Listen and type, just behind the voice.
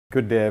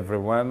Good day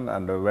everyone,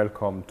 and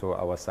welcome to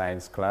our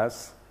science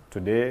class.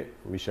 Today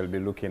we shall be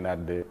looking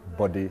at the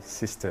body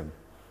system.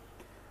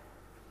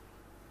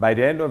 By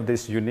the end of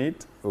this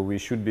unit, we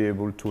should be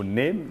able to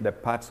name the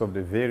parts of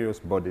the various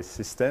body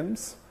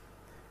systems,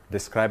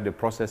 describe the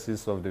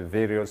processes of the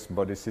various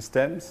body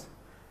systems,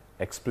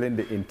 explain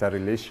the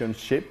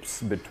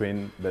interrelationships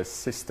between the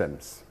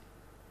systems.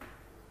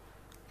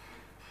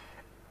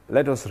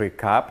 Let us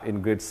recap.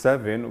 In grade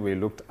 7, we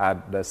looked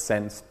at the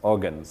sense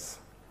organs.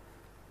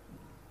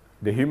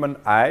 The human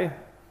eye,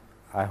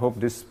 I hope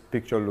this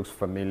picture looks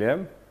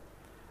familiar.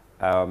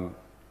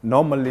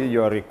 Normally,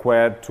 you are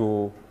required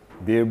to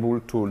be able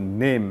to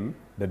name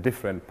the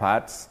different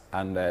parts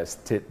and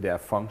state their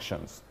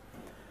functions.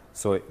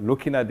 So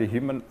looking at the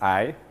human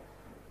eye,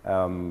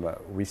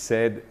 we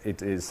said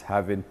it is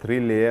having 3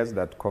 layers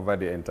that cover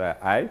the entire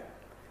eye.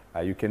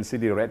 You can see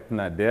the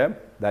retina there.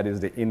 That is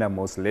the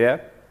innermost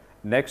layer.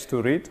 Next to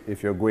it,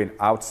 if you're going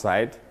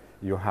outside,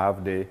 you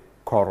have the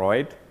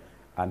choroid.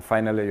 And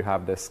finally, you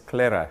have the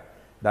sclera.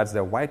 That's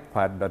the white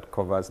part that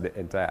covers the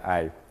entire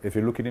eye. If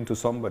you're looking into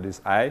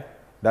somebody's eye,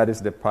 that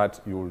is the part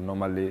you will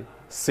normally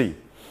see.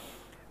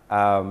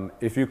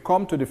 If you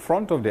come to the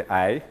front of the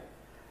eye,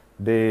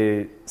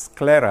 the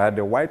sclera,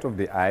 the white of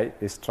the eye,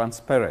 is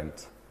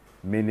transparent,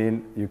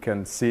 meaning you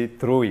can see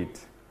through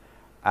it.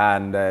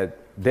 And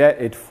there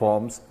it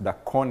forms the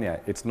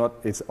cornea.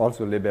 It's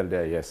also labeled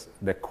there, yes,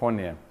 the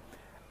cornea.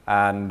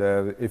 And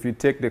if you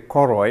take the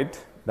choroid,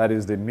 that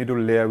is the middle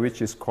layer,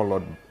 which is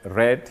colored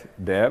red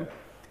there.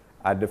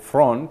 At the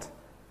front,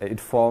 it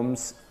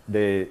forms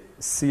the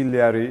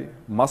ciliary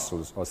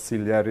muscles or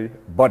ciliary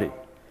body.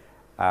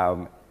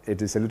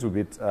 It is a little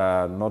bit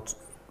not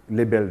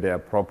labeled there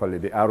properly.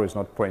 The arrow is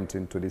not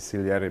pointing to the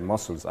ciliary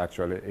muscles,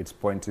 actually. It's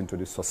pointing to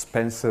the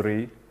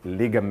suspensory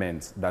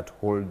ligaments that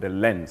hold the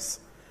lens.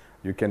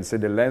 You can see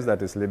the lens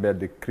that is labeled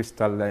the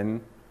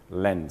crystalline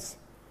lens.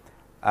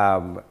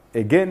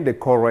 Again, the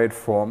choroid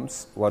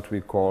forms what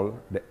we call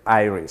the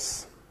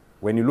iris.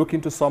 When you look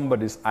into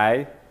somebody's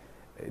eye,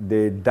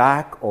 the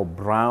dark or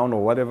brown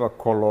or whatever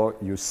color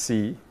you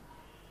see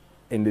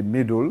in the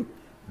middle,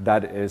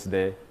 that is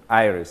the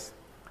iris.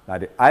 Now,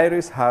 the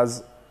iris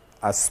has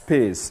a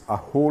space, a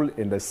hole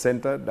in the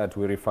center that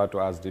we refer to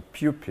as the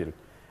pupil.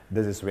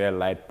 This is where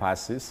light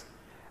passes.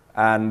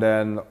 And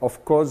then,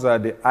 of course,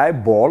 the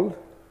eyeball,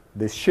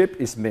 the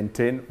shape is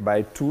maintained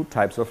by 2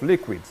 types of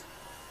liquids.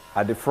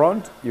 At the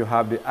front, you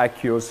have the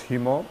aqueous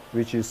humor,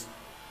 which is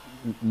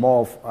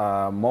more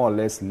or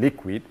less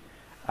liquid.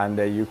 And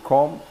you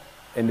come,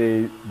 and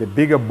the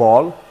bigger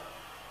ball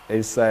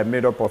is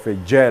made up of a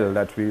gel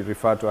that we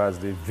refer to as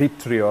the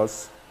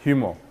vitreous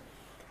humor.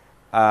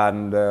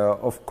 And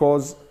of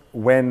course,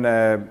 when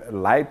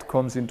light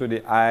comes into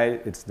the eye,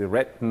 it's the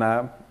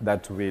retina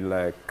that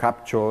will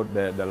capture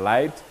the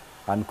light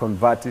and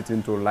convert it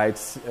into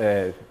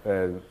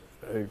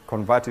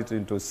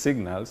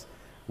signals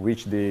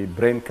which the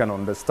brain can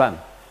understand.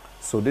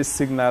 So these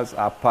signals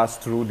are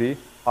passed through the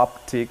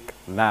optic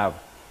nerve.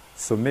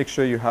 So make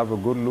sure you have a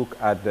good look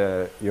at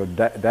your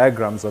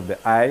diagrams of the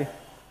eye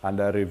and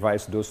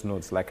revise those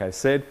notes. Like I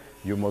said,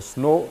 you must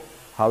know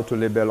how to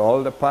label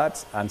all the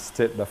parts and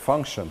state the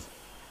functions.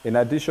 In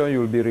addition, you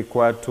will be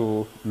required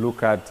to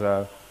look at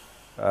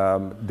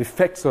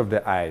defects of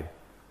the eye.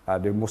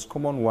 The most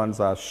common ones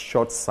are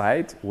short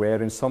sight,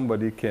 wherein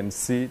somebody can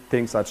see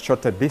things at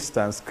shorter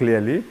distance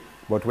clearly,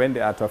 but when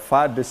they're at a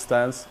far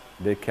distance,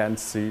 they can't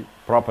see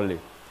properly.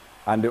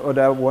 And the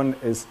other one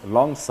is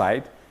long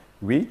sight,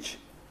 which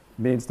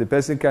means the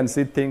person can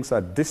see things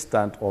at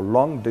distant or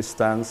long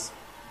distance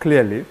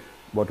clearly,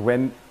 but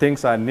when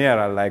things are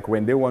nearer, like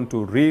when they want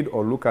to read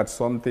or look at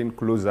something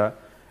closer,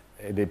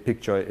 the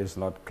picture is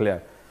not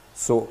clear.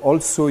 So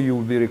also you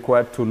will be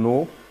required to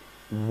know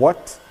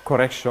what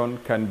correction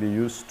can be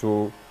used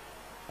to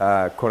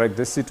correct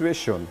this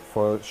situation.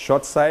 For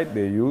short sight,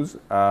 they use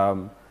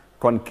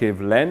concave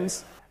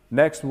lens.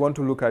 Next, we want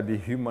to look at the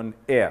human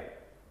ear.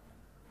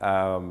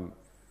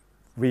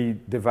 We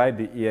divide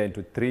the ear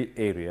into 3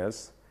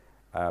 areas.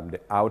 The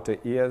outer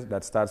ear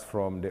that starts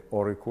from the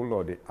auricle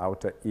or the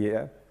outer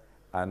ear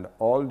and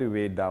all the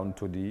way down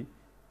to the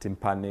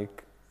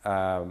tympanic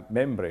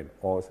membrane,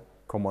 or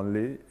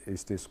commonly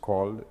it is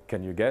called,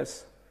 can you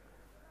guess?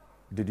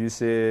 Did you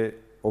say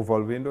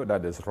oval window?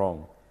 That is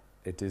wrong.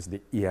 It is the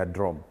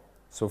eardrum.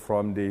 So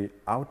from the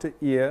outer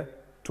ear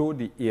to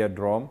the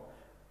eardrum,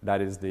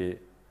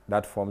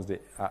 that forms the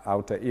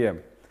outer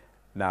ear.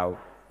 Now,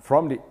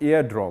 from the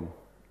eardrum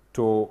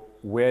to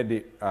where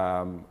the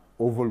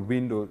oval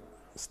window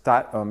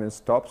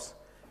stops,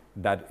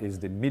 that is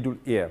the middle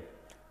ear.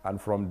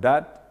 And from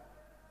that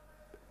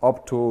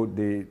up to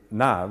the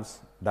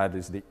nerves, that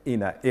is the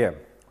inner ear.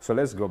 So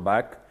let's go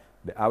back.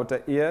 The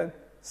outer ear,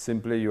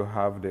 simply you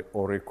have the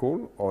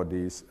auricle or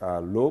these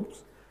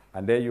lobes,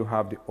 and there you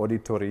have the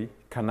auditory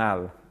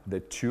canal,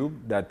 the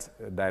tube that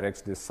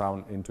directs the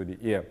sound into the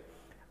ear.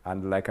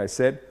 And like I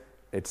said,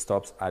 it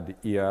stops at the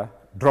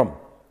eardrum.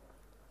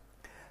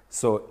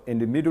 So in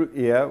the middle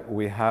ear,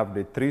 we have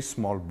the 3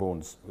 small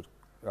bones.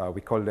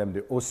 We call them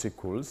the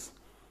ossicles.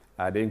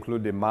 They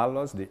include the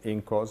malleus, the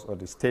incus, or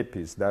the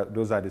stapes.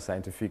 Those are the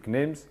scientific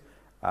names.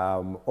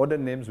 Other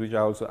names which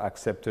are also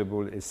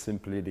acceptable is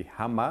simply the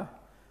hammer,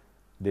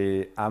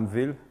 the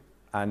anvil,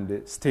 and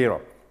the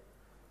stirrup.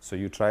 So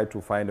you try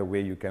to find a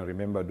way you can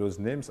remember those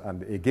names,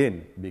 and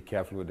again, be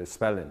careful with the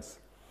spellings.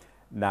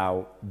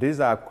 Now, these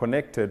are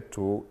connected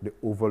to the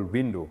oval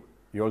window.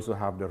 You also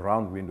have the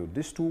round window.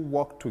 These two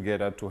work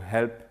together to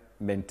help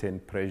maintain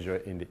pressure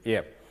in the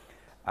air.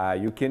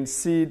 You can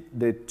see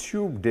the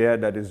tube there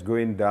that is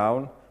going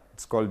down.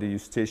 It's called the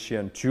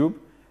eustachian tube.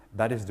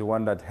 That is the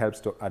one that helps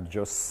to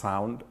adjust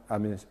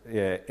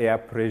air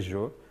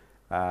pressure.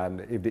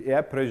 And if the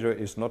air pressure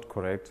is not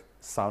correct,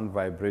 sound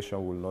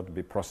vibration will not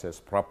be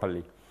processed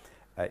properly.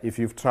 If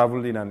you've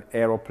traveled in an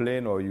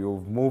aeroplane or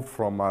you've moved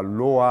from a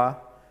lower,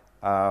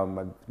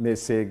 may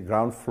say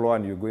ground floor,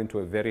 and you go into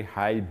a very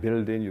high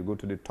building, you go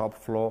to the top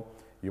floor,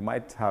 you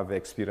might have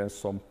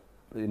experienced some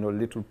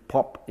little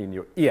pop in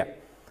your ear.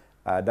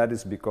 That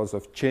is because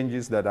of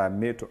changes that are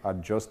made to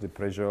adjust the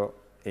pressure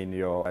in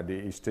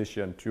the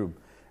eustachian tube.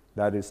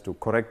 That is to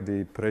correct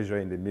the pressure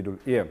in the middle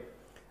ear.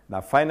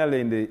 Now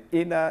finally, in the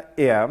inner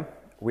ear,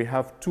 we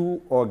have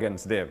two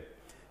organs there.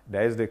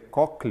 There is the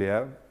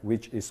cochlea,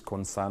 which is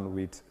concerned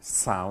with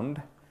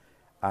sound,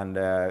 and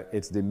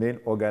it's the main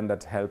organ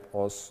that helps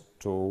us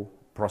to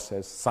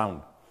process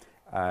sound.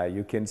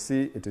 You can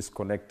see it is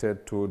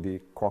connected to the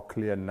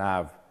cochlear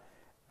nerve.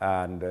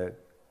 And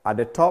at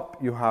the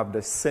top, you have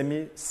the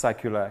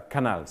semicircular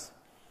canals.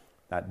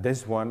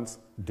 These ones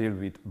deal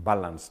with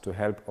balance to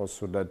help us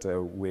so that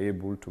we're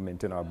able to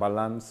maintain our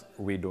balance.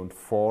 We don't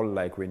fall,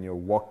 like when you're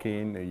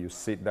walking, you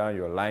sit down,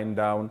 you're lying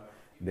down.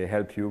 They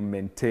help you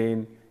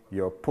maintain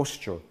your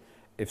posture.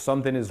 If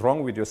something is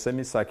wrong with your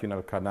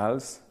semicircular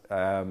canals,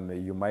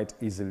 you might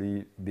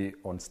easily be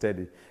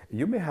unsteady.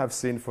 You may have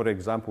seen, for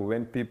example,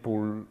 when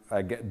people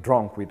get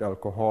drunk with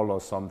alcohol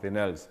or something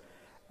else,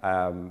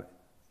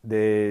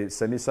 the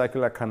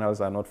semicircular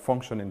canals are not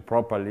functioning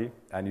properly,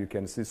 and you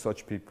can see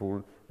such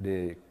people,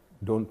 they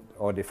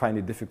find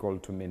it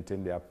difficult to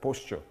maintain their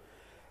posture.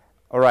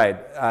 All right,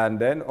 and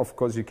then of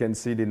course you can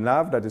see the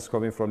nerve that is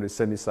coming from the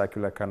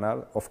semicircular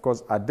canal. Of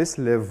course, at this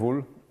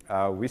level,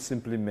 we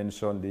simply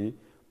mention the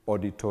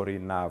auditory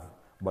nerve,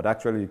 but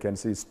actually you can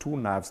see it's two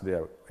nerves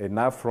there. A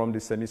nerve from the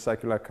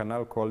semicircular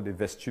canal called the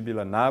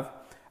vestibular nerve,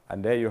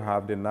 and there you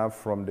have the nerve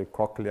from the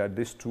cochlea.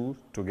 These two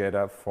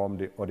together form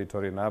the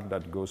auditory nerve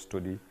that goes to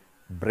the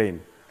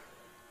brain.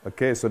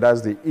 Okay, so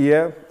that's the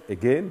ear.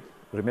 Again,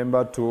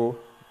 remember to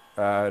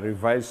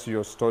revise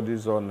your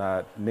studies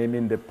on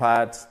naming the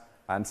parts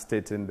and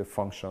stating the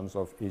functions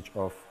of each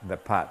of the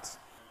parts.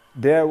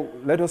 There,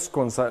 let us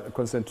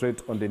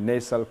concentrate on the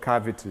nasal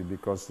cavity,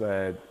 because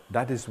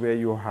that is where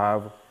you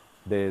have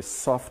the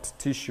soft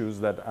tissues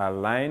that are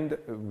lined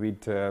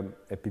with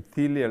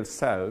epithelial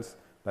cells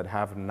that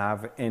have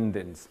nerve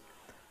endings.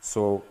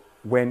 So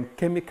when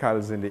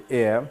chemicals in the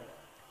air,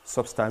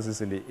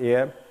 substances in the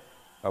air,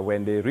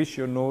 when they reach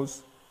your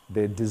nose,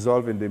 they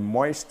dissolve in the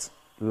moist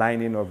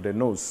lining of the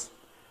nose.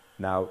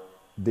 Now,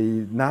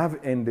 the nerve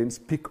endings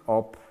pick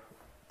up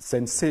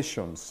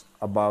sensations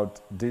about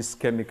these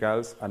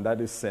chemicals, and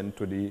that is sent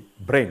to the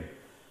brain.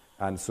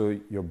 And so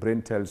your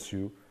brain tells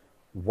you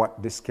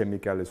what this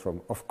chemical is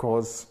from. Of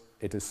course,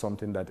 it is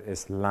something that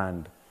is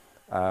learned.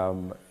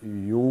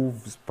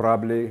 You've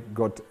probably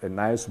got a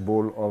nice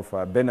bowl of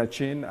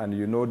Benachin, and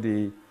you know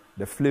the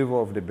flavor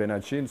of the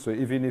Benachin. So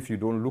even if you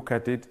don't look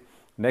at it,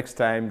 next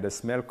time the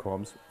smell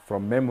comes,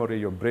 from memory,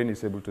 your brain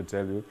is able to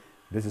tell you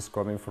this is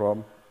coming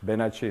from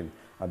Benachin.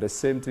 And the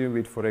same thing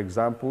with, for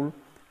example,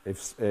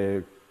 if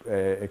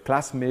a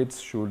classmate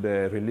should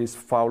release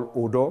foul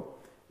odor,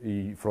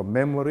 from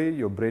memory,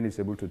 your brain is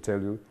able to tell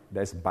you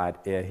there's bad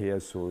air here,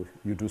 so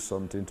you do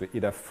something to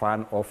either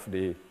fan off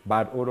the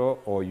bad odor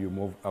or you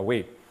move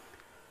away.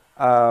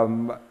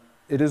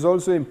 It is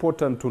also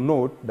important to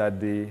note that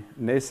the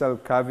nasal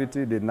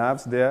cavity, the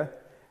nerves there,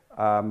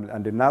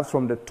 and the nerves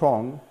from the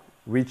tongue,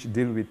 which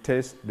deal with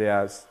taste, they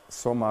are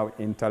somehow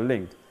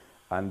interlinked.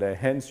 And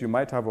hence, you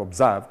might have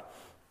observed,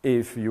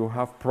 if you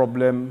have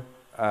problem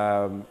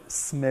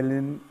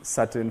smelling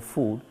certain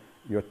food,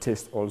 your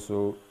taste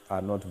also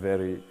are not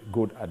very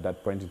good at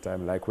that point in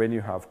time. Like when you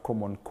have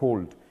common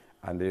cold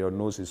and your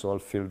nose is all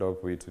filled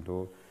up with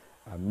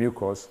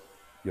mucus,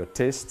 your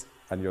taste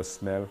and your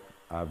smell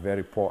are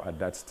very poor at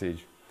that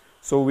stage.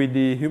 So with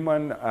the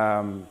human,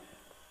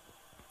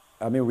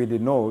 with the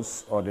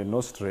nose, or the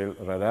nostril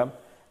rather,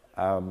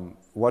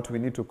 what we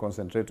need to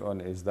concentrate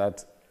on is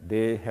that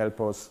they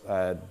help us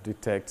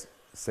detect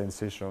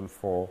sensation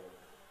for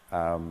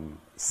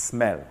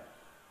smell.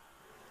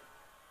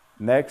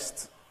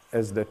 Next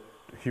is the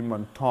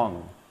human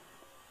tongue.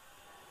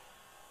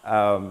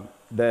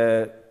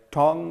 The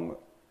tongue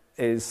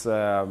is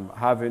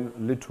having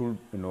little,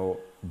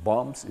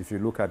 bumps. If you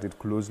look at it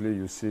closely,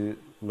 you see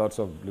lots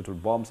of little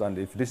bumps. And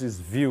if this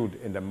is viewed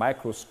in the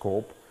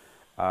microscope,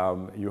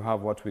 you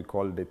have what we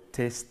call the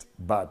taste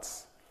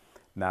buds.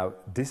 Now,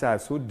 these are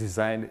so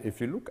designed.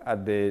 If you look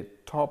at the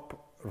top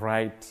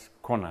right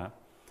corner,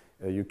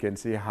 you can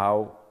see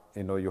how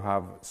you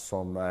have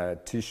some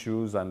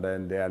tissues, and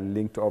then they are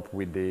linked up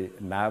with the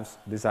nerves.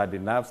 These are the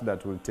nerves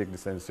that will take the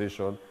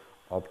sensation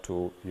up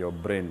to your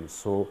brain.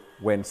 So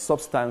when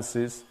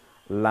substances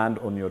land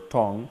on your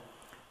tongue,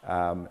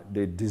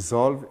 they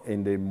dissolve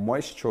in the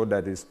moisture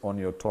that is on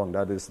your tongue,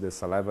 that is the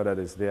saliva that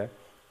is there,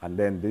 and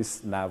then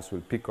these nerves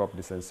will pick up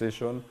the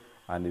sensation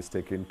and is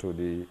taken to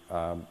the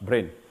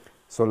brain.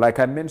 So like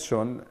I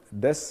mentioned,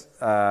 this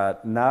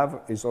nerve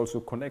is also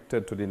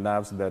connected to the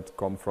nerves that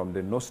come from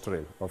the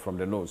nostril or from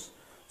the nose.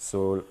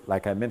 So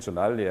like I mentioned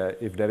earlier,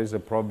 if there is a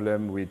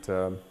problem with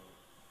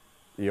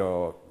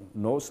your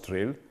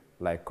nostril,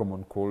 like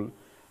common cold,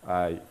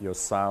 your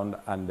sound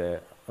and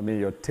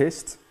your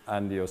taste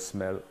and your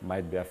smell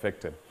might be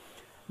affected.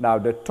 Now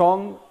the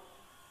tongue,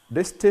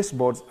 these taste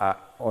buds are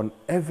on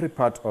every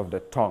part of the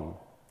tongue,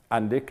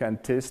 and they can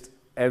taste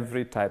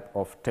every type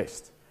of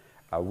taste.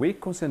 We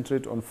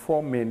concentrate on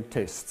 4 main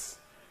tastes: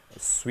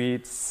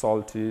 sweet,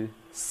 salty,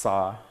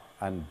 sour,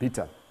 and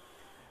bitter.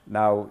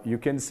 Now you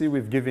can see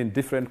we've given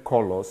different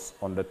colors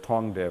on the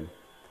tongue there,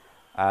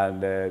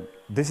 and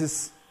this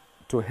is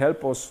to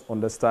help us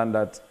understand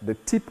that the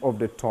tip of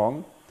the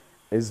tongue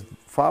is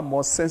far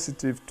more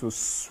sensitive to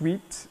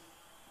sweet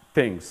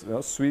things,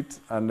 sweet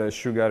and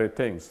sugary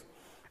things.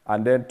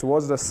 And then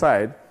towards the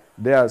side,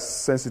 they are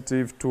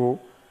sensitive to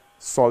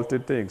salty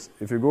things.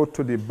 If you go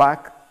to the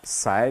back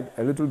side,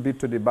 a little bit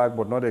to the back,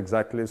 but not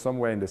exactly,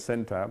 somewhere in the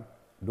center,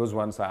 those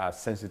ones are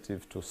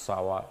sensitive to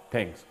sour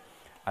things.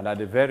 And at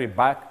the very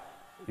back,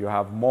 you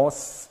have more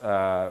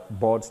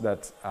buds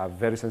that are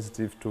very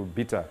sensitive to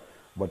bitter.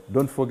 But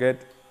don't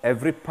forget,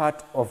 every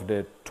part of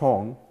the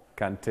tongue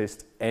can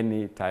taste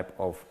any type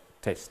of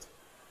taste.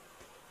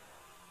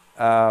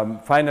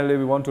 Finally,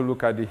 we want to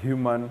look at the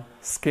human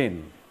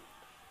skin.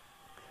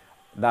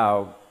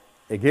 Now,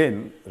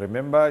 again,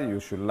 remember, you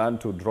should learn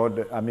to draw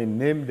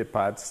name the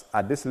parts.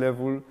 At this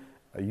level,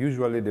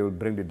 usually they will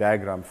bring the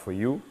diagram for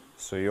you.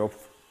 So your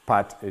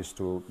part is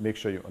to make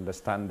sure you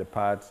understand the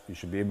parts. You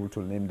should be able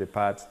to name the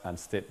parts and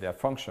state their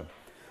function.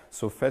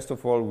 So first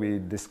of all, we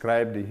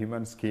describe the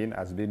human skin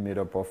as being made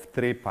up of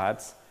 3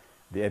 parts: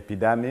 the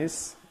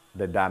epidermis,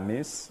 the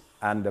dermis,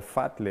 and the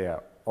fat layer,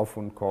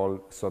 often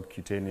called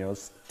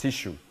subcutaneous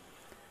tissue.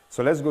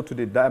 So let's go to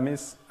the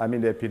dermis,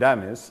 the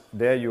epidermis.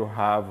 There you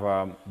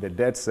have the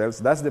dead cells.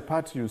 That's the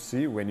part you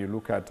see when you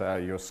look at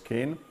your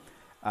skin.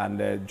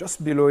 And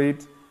just below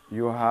it,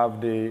 you have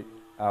the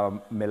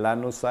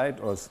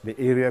melanocyte, or the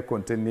area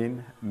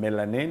containing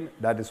melanin.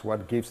 That is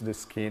what gives the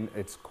skin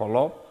its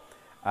color.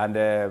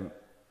 And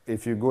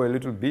if you go a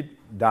little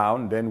bit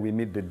down, then we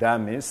meet the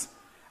dermis.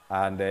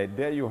 And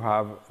there you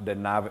have the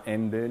nerve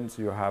endings.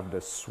 You have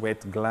the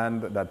sweat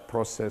gland that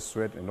process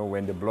sweat.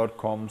 When the blood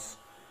comes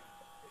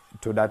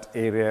to that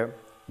area,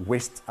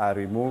 wastes are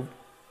removed,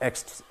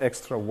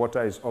 extra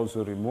water is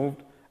also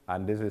removed,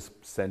 and this is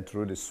sent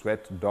through the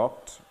sweat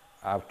duct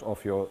out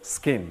of your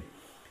skin.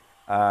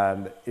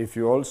 And if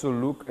you also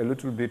look a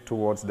little bit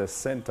towards the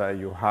center,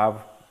 you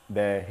have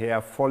the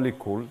hair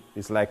follicle.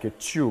 It's like a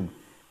tube.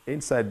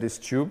 Inside this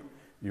tube,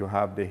 you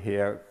have the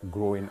hair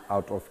growing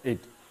out of it.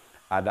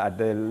 And at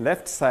the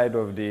left side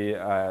of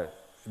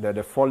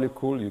the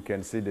follicle, you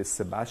can see the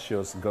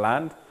sebaceous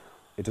gland.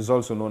 It is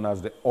also known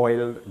as the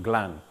oil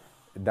gland.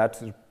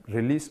 That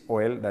release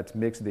oil that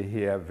makes the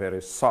hair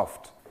very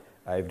soft.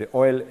 If the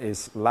oil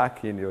is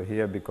lacking, your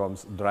hair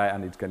becomes dry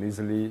and it can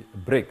easily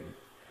break.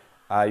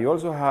 You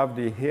also have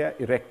the hair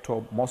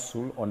erector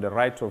muscle on the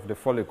right of the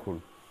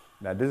follicle.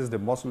 Now this is the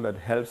muscle that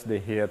helps the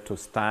hair to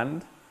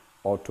stand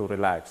or to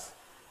relax.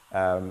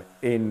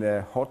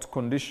 In hot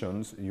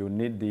conditions, you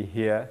need the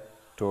hair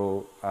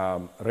to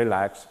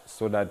relax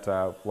so that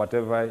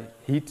whatever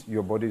heat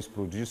your body is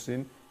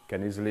producing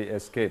can easily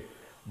escape.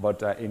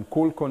 But in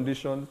cold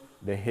conditions,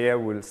 the hair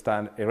will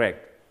stand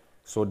erect.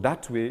 So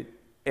that way,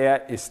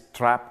 air is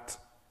trapped,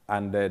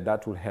 and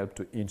that will help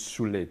to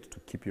insulate, to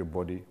keep your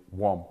body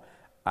warm.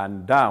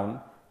 And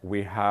down,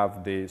 we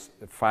have this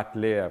fat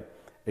layer.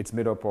 It's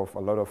made up of a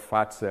lot of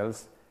fat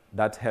cells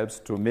that helps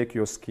to make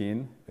your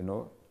skin,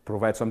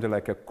 provide something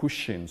like a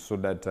cushion, so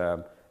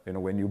that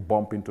when you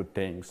bump into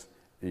things,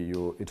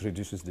 it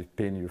reduces the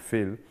pain you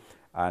feel.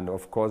 And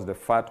of course, the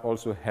fat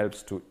also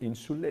helps to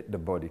insulate the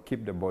body,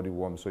 keep the body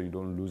warm so you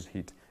don't lose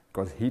heat,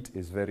 because heat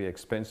is very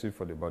expensive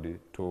for the body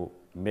to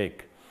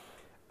make.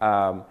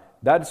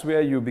 That's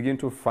where you begin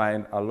to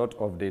find a lot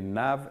of the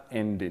nerve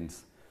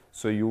endings.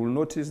 So you will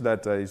notice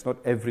that it's not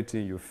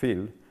everything you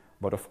feel,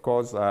 but of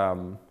course,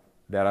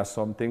 there are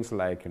some things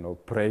like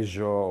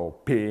pressure or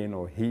pain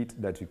or heat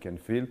that you can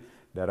feel.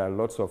 There are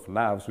lots of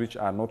nerves which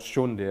are not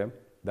shown there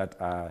that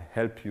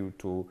help you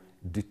to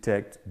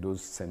detect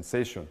those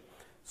sensations.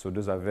 So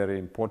those are very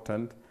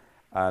important,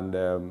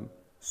 and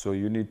so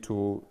you need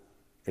to,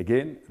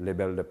 again,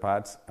 label the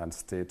parts and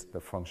state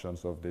the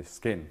functions of the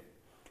skin.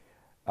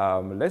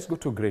 Let's go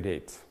to grade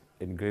 8.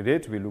 In grade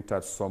 8, we looked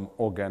at some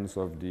organs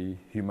of the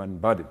human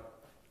body.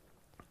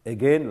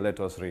 Again, let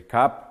us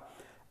recap.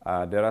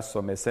 There are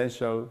some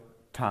essential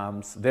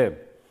terms there.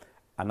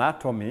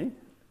 Anatomy,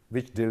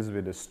 which deals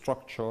with the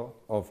structure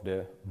of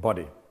the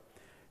body.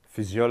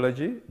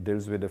 Physiology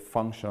deals with the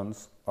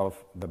functions of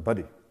the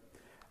body.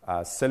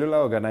 Cellular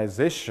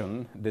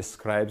organization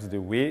describes the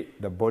way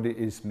the body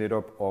is made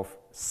up of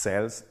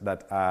cells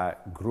that are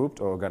grouped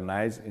or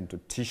organized into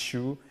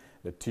tissue,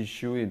 the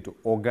tissue into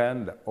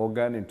organ, the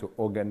organ into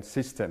organ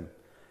system,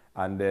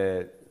 and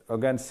the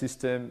organ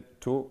system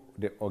to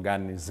the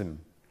organism.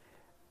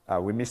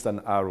 We missed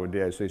an arrow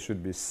there, so it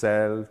should be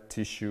cell,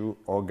 tissue,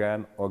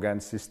 organ,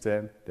 organ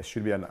system. There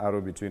should be an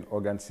arrow between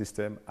organ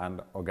system and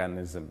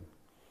organism.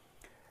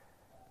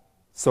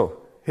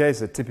 So here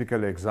is a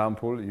typical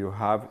example. You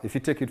have, if you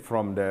take it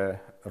from the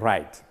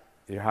right,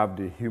 you have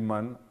the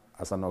human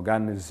as an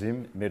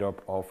organism made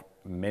up of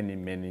many,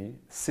 many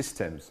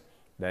systems.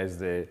 There is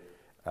the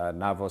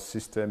nervous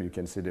system. You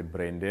can see the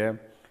brain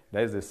there.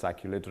 There is the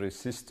circulatory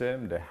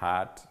system, the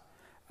heart,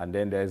 and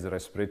then there is the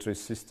respiratory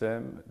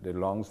system, the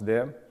lungs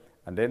there,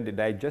 and then the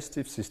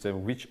digestive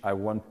system, which I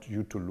want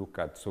you to look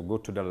at. So go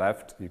to the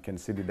left, you can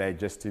see the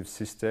digestive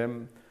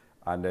system,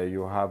 and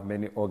you have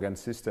many organ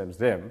systems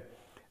there.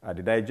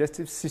 The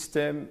digestive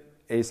system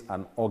is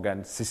an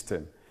organ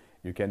system.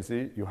 You can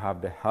see you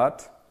have the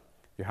heart,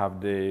 you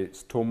have the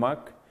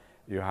stomach,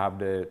 you have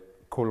the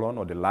colon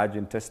or the large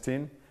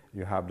intestine,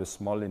 you have the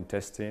small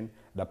intestine,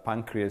 the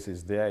pancreas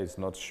is there, it's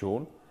not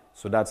shown.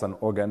 So that's an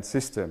organ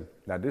system.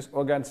 Now this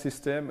organ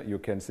system, you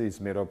can see, is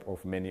made up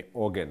of many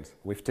organs.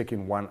 We've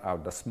taken one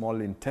out, the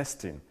small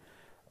intestine,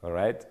 all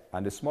right?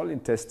 And the small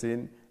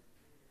intestine,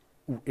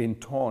 in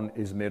turn,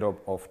 is made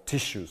up of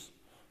tissues.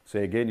 So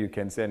again, you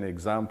can see an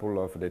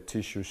example of the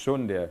tissue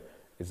shown there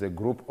is a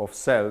group of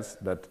cells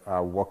that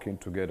are working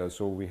together.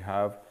 So we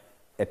have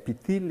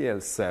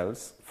epithelial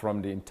cells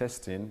from the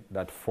intestine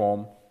that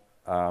form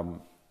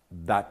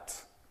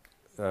that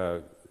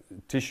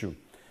tissue.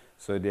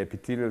 So the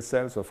epithelial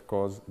cells, of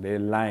course, they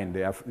line.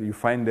 You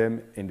find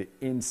them in the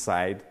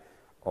inside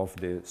of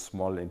the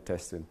small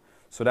intestine.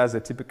 So that's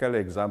a typical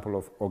example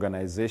of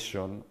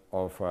organization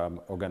of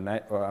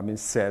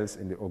cells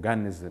in the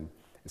organism.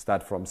 You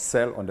start from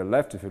cell on the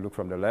left. If you look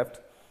from the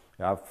left,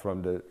 you have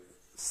from the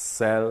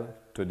cell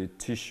to the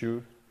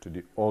tissue to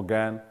the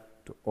organ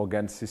to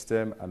organ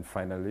system, and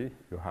finally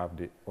you have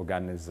the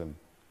organism.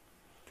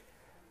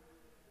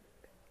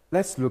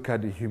 Let's look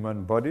at the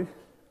human body,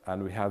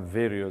 and we have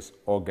various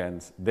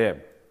organs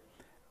there.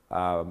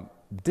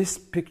 This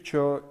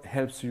picture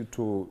helps you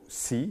to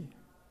see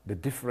the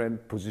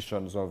different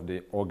positions of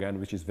the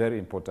organ, which is very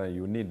important.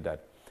 You need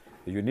that.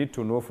 You need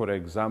to know, for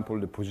example,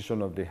 the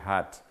position of the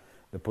heart,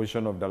 the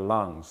position of the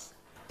lungs,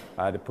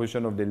 the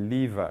position of the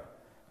liver,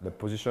 the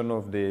position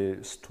of the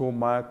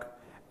stomach.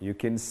 You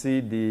can see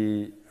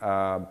the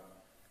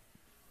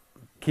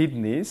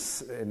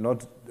kidneys,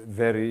 not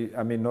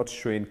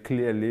showing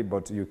clearly,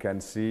 but you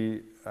can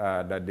see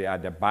that they are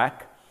at the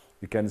back.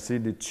 You can see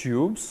the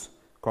tubes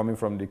coming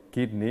from the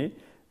kidney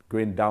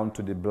going down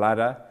to the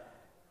bladder,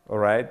 all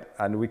right?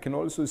 And we can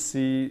also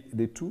see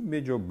the two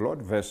major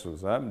blood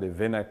vessels, the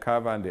vena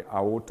cava and the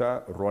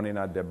aorta, running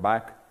at the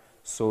back.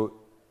 So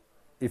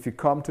if you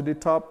come to the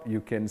top, you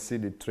can see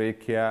the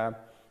trachea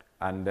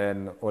and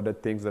then other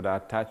things that are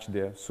attached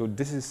there. So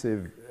this is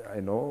a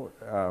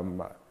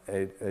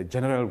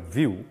general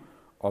view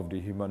of the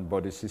human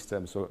body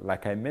system. So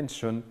like I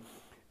mentioned,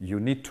 you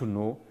need to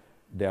know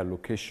their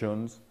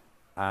locations,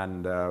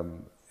 and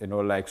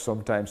like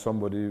sometimes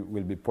somebody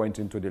will be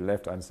pointing to the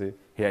left and say,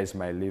 here is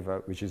my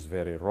liver, which is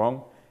very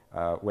wrong.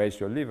 Where is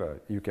your liver?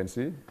 You can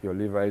see your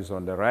liver is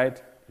on the right.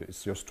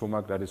 It's your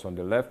stomach that is on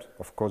the left.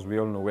 Of course, we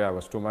all know where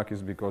our stomach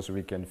is because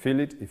we can feel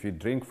it. If you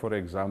drink, for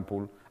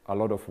example, a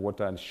lot of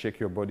water and shake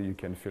your body, you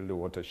can feel the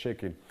water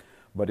shaking.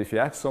 But if you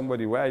ask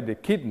somebody where are the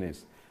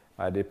kidneys,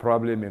 they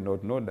probably may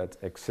not know that,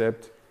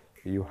 except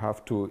you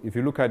have to, if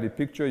you look at the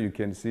picture, you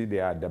can see they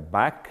are at the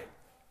back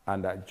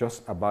and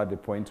just about the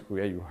point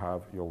where you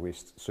have your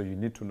waist. So you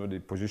need to know the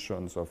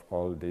positions of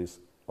all these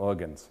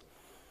organs.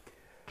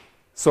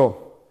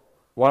 So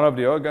one of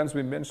the organs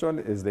we mentioned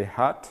is the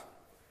heart.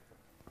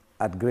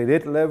 At grade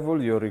 8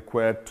 level, you're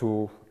required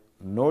to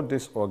know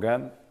this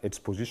organ, its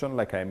position,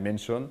 like I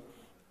mentioned,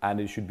 and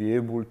you should be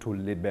able to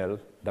label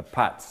the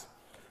parts.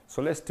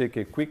 So let's take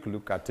a quick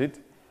look at it.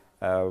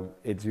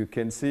 As you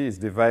can see, it's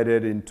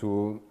divided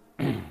into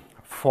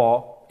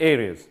 4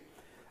 areas.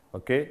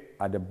 Okay,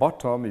 at the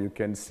bottom, you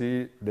can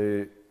see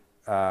the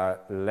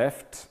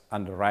left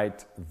and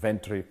right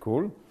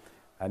ventricle.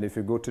 And if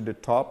you go to the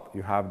top,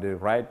 you have the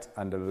right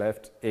and the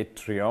left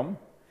atrium.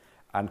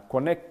 And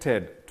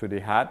connected to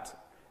the heart,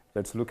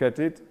 let's look at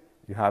it.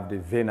 You have the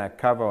vena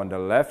cava on the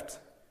left.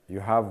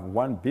 You have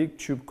one big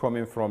tube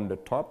coming from the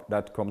top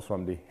that comes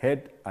from the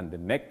head and the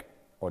neck,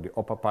 or the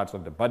upper parts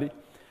of the body.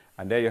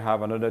 And there you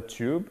have another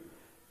tube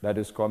that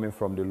is coming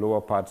from the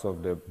lower parts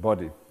of the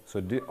body.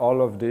 So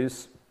all of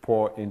this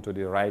pour into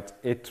the right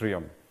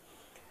atrium.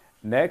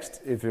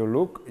 Next, if you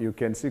look, you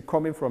can see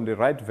coming from the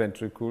right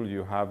ventricle,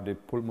 you have the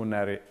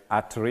pulmonary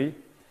artery.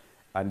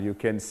 And you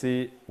can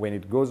see when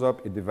it goes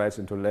up, it divides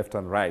into left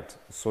and right,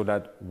 so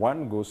that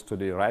one goes to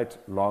the right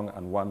lung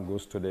and one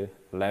goes to the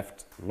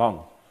left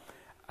lung.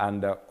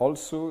 And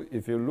also,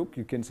 if you look,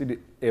 you can see the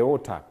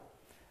aorta.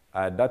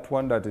 That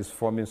one that is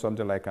forming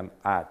something like an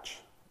arch,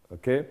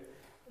 okay?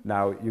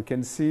 Now, you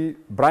can see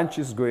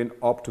branches going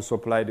up to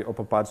supply the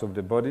upper parts of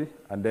the body,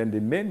 and then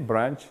the main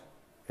branch,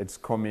 it's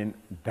coming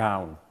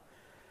down.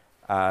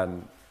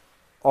 And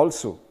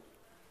also,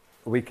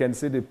 we can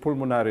see the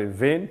pulmonary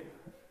vein.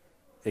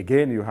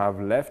 Again, you have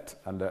left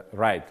and the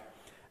right.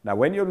 Now,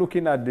 when you're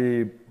looking at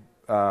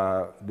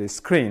the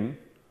screen,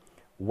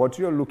 what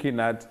you're looking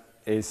at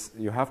is,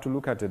 you have to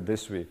look at it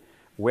this way.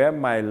 Where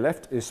my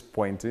left is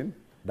pointing,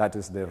 that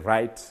is the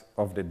right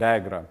of the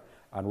diagram.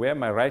 And where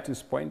my right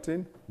is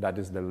pointing, that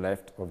is the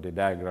left of the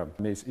diagram.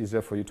 And it's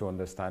easier for you to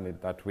understand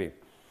it that way.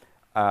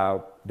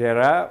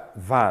 There are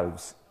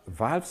valves.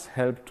 Valves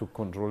help to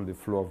control the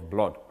flow of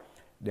blood.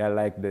 They are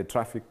like the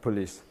traffic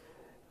police.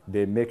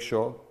 They make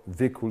sure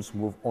vehicles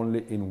move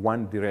only in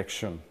one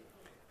direction.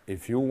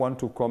 If you want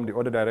to come the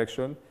other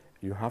direction,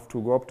 you have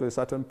to go up to a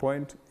certain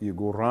point, you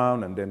go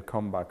round and then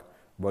come back.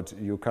 But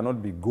you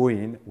cannot be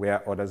going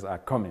where others are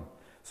coming.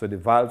 So the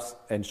valves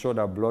ensure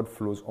that blood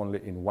flows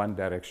only in one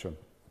direction.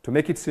 To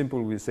make it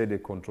simple, we say they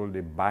control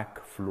the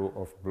back flow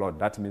of blood.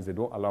 That means they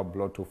don't allow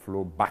blood to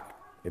flow back.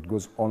 It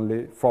goes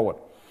only forward.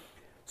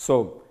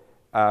 So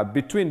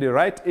between the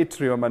right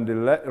atrium and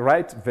the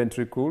right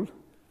ventricle,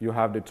 you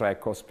have the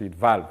tricuspid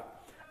valve.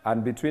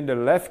 And between the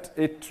left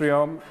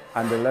atrium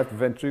and the left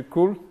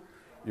ventricle,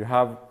 you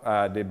have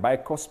the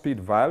bicuspid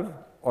valve,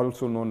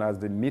 also known as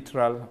the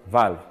mitral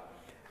valve.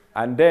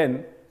 And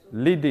then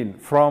leading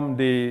from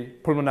the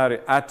pulmonary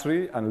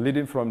artery and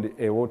leading from the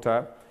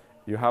aorta,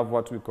 you have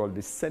what we call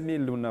the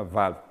semilunar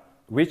valve,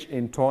 which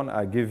in turn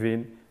are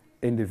given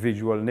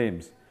individual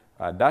names.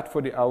 That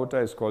for the aorta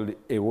is called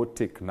the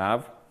aortic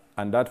nerve,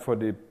 and that for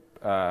the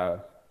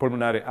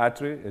pulmonary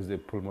artery is the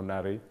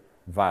pulmonary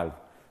valve.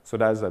 So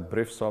that's a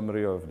brief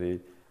summary of the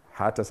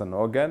heart as an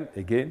organ.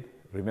 Again,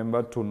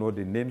 remember to know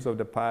the names of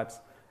the parts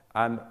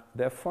and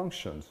their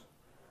functions.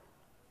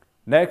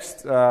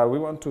 Next, we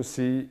want to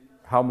see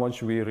how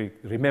much we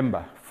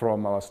remember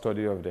from our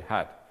study of the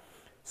heart.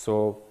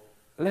 So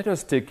let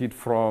us take it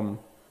from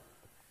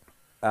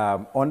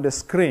on the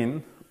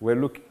screen.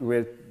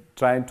 We're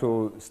trying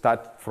to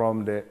start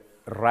from the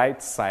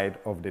right side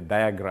of the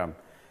diagram,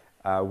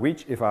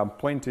 which, if I'm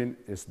pointing,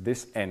 is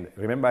this end.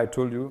 Remember, I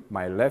told you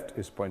my left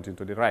is pointing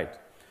to the right.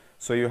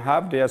 So you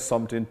have there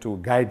something to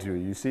guide you.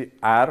 You see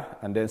R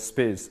and then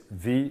space,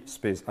 V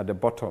space at the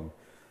bottom.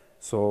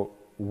 So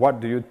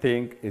what do you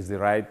think is the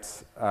right,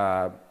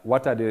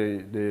 what's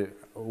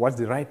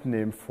the right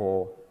name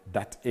for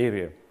that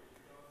area?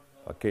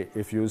 Okay,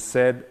 if you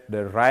said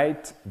the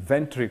right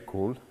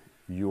ventricle,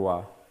 you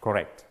are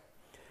correct.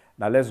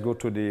 Now let's go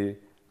to the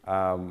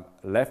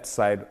left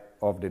side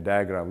of the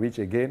diagram, which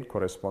again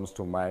corresponds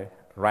to my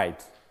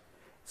right.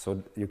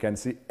 So you can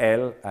see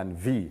L and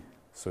V.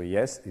 So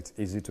yes, it's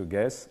easy to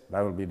guess.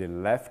 That will be the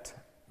left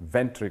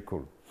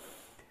ventricle.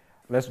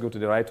 Let's go to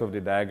the right of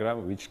the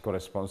diagram, which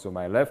corresponds to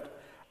my left.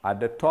 At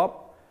the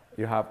top,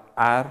 you have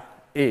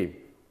RA.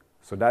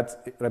 So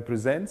that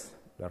represents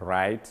the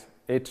right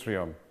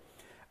atrium.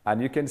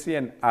 And you can see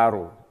an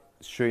arrow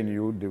showing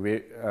you the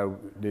way,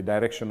 the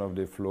direction of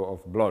the flow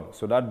of blood.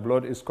 So that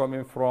blood is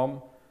coming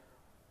from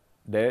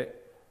the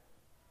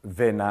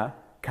vena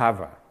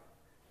cava.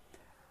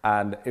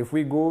 And if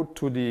we go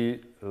to the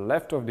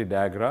left of the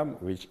diagram,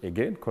 which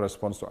again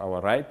corresponds to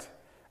our right,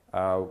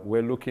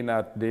 we're looking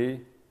at the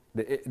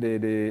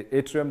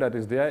atrium that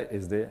is there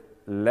is the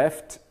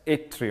left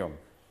atrium.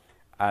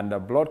 And the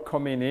blood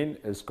coming in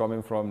is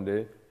coming from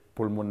the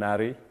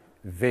pulmonary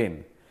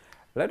vein.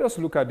 Let us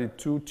look at the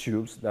two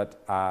tubes that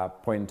are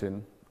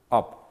pointing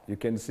up. You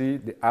can see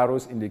the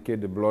arrows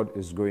indicate the blood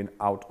is going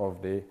out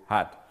of the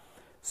heart.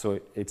 So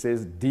it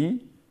says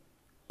D,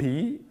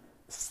 P,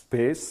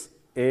 space,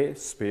 A,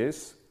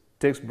 space,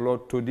 takes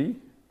blood to the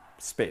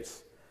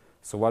space.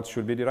 So what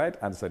should be the right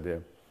answer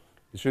there?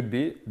 It should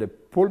be the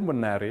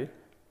pulmonary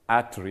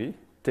artery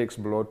takes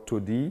blood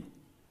to the,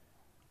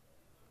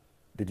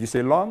 did you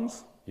say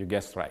lungs? You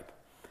guessed right.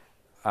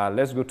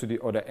 Let's go to the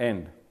other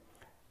end.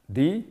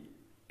 The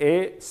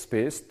A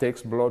space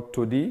takes blood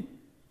to the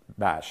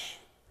dash.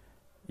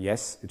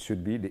 Yes, it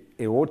should be the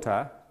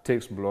aorta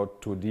takes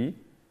blood to the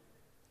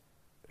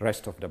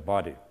rest of the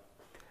body.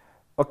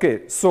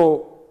 Okay,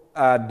 so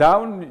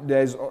down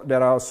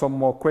there are some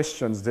more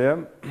questions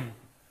there.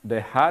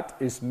 The heart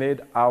is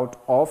made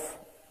out of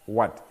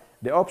what?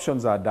 The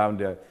options are down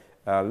there.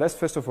 Let's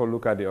first of all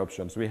look at the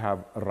options. We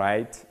have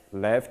right,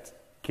 left,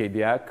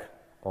 cardiac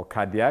or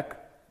cardiac,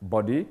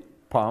 body,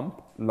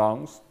 pump,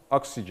 lungs,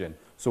 oxygen.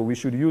 So we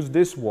should use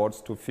these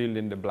words to fill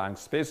in the blank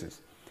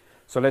spaces.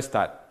 So let's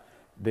start.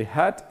 The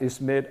heart is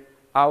made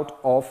out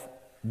of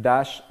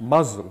dash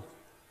muscle.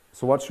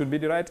 So what should be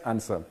the right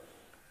answer?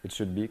 It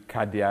should be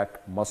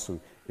cardiac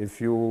muscle.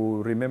 If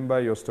you remember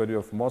your study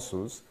of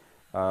muscles,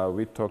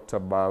 we talked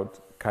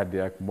about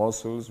cardiac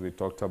muscles, we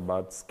talked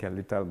about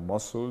skeletal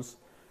muscles,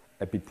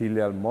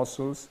 epithelial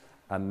muscles,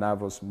 and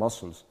nervous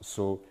muscles.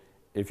 So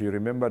if you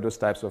remember those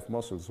types of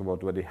muscles,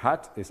 what the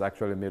heart is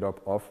actually made up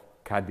of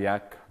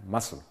cardiac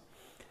muscle.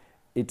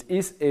 It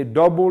is a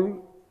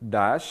double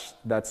dash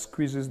that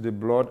squeezes the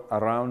blood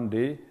around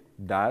the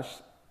dash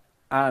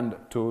and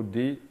to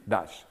the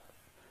dash.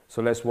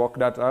 So let's work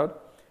that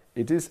out.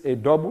 It is a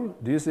double.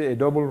 Do you say a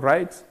double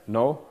right?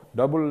 No.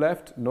 Double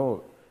left?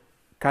 No.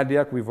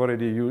 Cardiac we've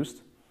already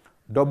used.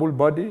 Double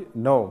body?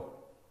 No.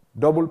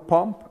 Double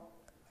pump?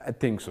 I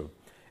think so.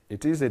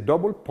 It is a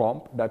double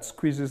pump that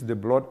squeezes the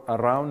blood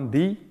around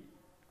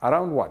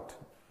around what?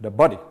 The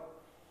body.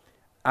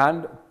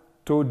 And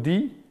to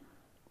the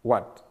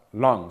what?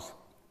 Lungs.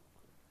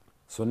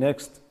 So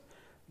next,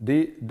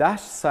 the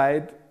dash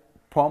side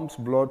pumps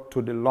blood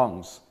to the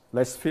lungs.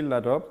 Let's fill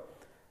that up.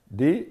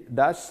 The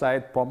dash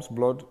side pumps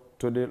blood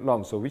to the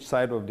lungs. So which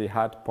side of the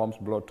heart pumps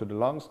blood to the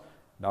lungs?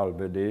 That will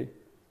be the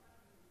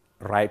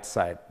right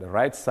side. The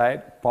right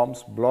side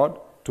pumps blood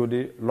to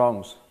the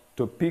lungs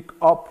to pick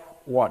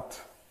up what?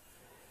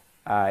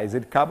 Is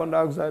it carbon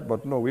dioxide?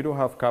 But no, we don't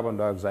have carbon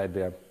dioxide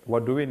there.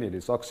 What do we need?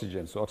 It's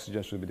oxygen. So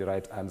oxygen should be the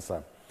right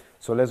answer.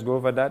 So let's go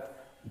over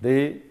that.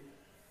 The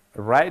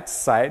right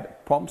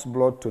side pumps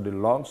blood to the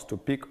lungs to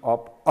pick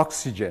up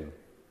oxygen.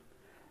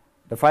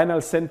 The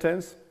final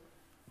sentence,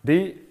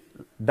 the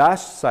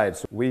dash side.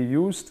 So we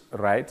used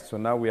right, so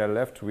now we are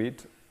left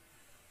with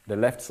the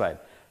left side.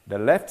 The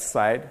left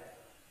side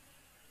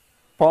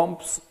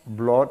pumps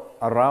blood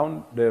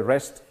around the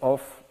rest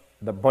of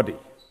the body.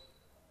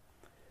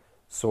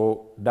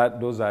 So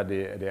those are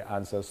the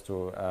answers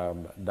to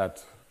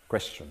that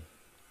question.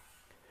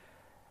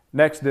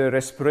 Next, the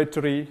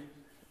respiratory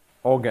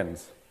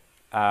organs.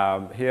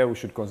 Here we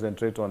should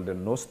concentrate on the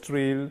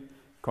nostril,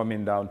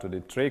 coming down to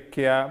the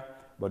trachea.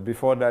 But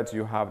before that,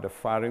 you have the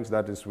pharynx.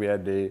 That is where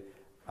the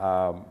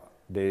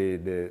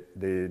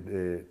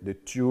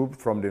tube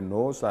from the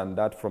nose and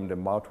that from the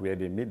mouth where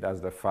they meet. That's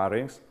the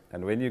pharynx.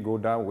 And when you go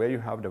down, where you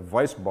have the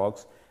voice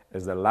box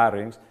is the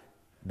larynx.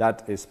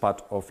 That is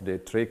part of the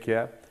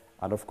trachea.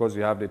 And of course,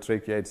 you have the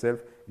trachea itself.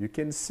 You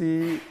can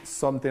see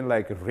something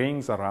like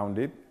rings around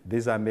it.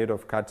 These are made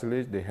of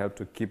cartilage. They help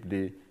to keep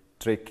the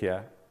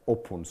trachea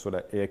open so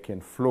that air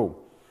can flow.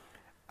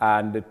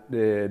 And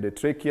the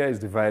trachea is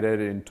divided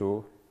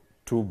into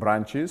two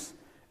branches.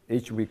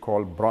 Each we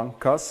call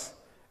bronchus.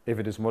 If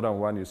it is more than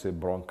one, you say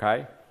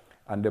bronchi.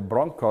 And the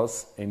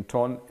bronchus, in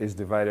turn, is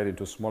divided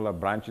into smaller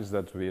branches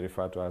that we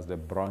refer to as the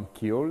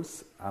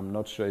bronchioles. I'm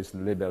not sure it's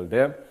labeled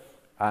there.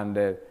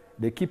 And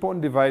they keep on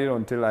dividing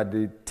until at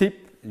the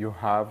tip you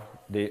have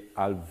the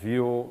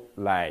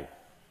alveoli,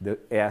 the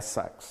air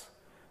sacs.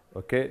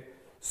 Okay?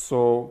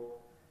 So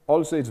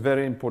also it's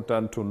very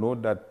important to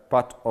note that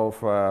part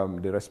of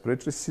the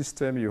respiratory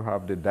system, you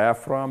have the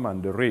diaphragm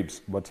and the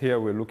ribs. But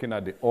here we're looking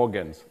at the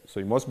organs. So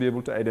you must be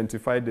able to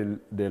identify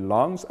the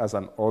lungs as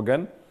an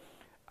organ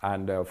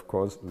and, of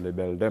course,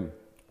 label them.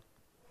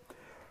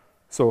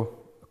 So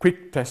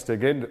quick test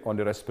again on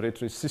the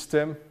respiratory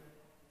system.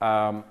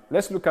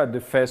 Let's look at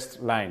the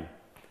first line.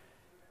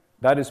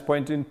 That is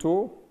pointing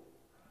to,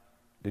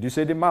 did you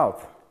say the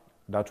mouth?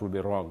 That would be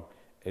wrong.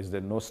 It's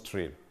the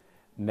nostril.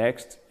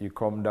 Next, you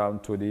come down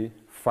to the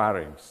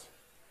pharynx.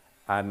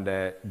 And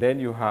then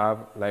you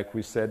have, like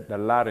we said, the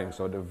larynx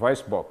or the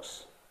voice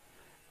box.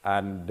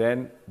 And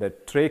then the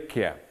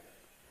trachea.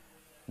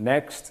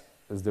 Next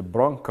is the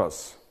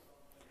bronchus.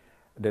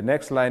 The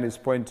next line is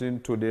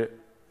pointing to the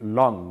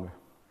lung.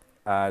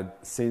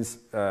 Since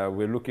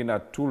we're looking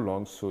at two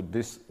lungs, so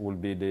this will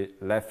be the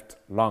left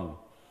lung.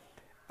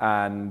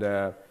 And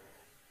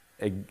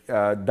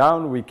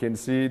down we can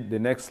see the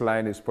next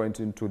line is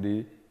pointing to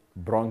the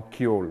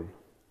bronchiole.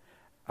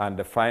 And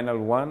the final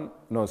one,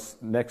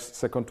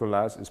 second to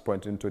last, is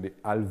pointing to the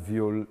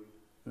alveoli,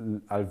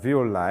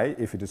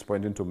 if it is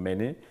pointing to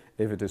many.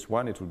 If it is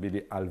one, it will be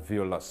the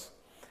alveolus.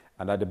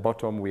 And at the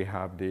bottom, we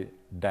have the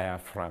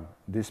diaphragm.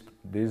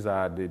 These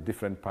are the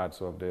different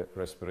parts of the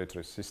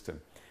respiratory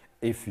system.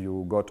 If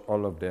you got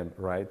all of them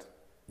right,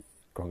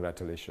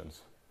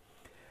 congratulations.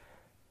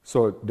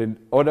 So the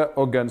other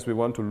organs we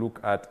want to look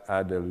at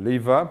are the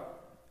liver,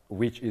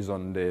 which is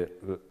on the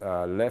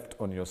left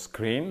on your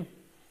screen.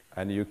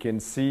 And you can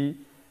see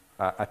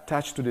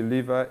attached to the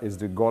liver is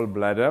the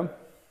gallbladder.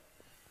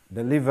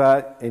 The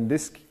liver, in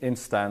this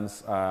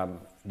instance,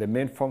 the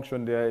main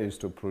function there is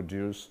to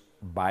produce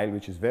bile,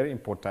 which is very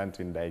important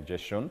in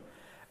digestion.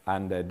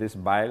 And this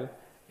bile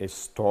is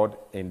stored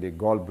in the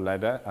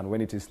gallbladder. And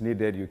when it is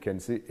needed, you can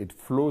see it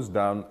flows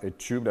down a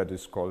tube that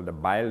is called the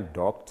bile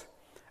duct,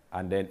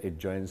 and then it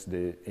joins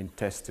the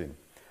intestine.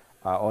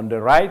 On the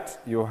right,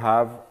 you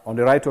have, on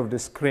the right of the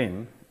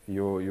screen,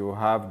 you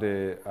have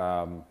the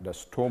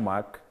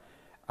stomach,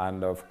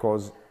 and of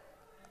course,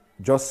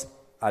 just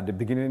at the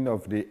beginning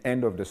of the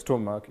end of the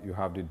stomach, you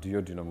have the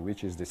duodenum,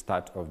 which is the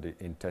start of the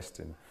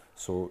intestine.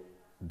 So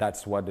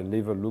that's what the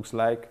liver looks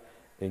like,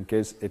 in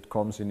case it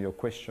comes in your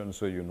question,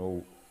 so you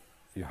know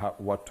you have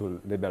what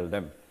to label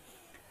them.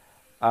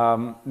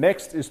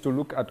 Next is to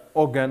look at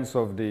organs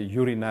of the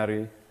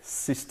urinary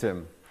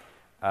system.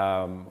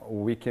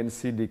 We can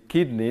see the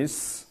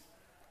kidneys.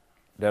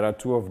 There are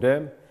two of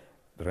them.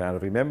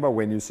 Remember,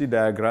 when you see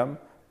diagram,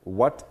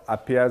 what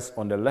appears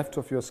on the left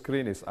of your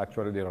screen is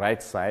actually the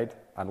right side,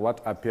 and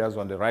what appears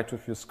on the right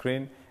of your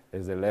screen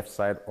is the left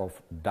side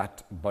of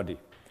that body.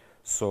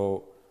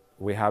 So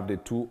we have the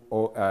two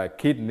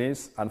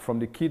kidneys, and from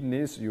the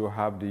kidneys you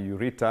have the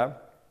ureter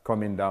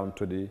coming down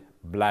to the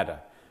bladder.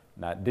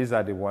 Now these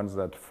are the ones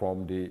that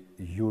form the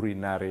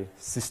urinary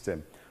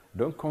system.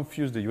 Don't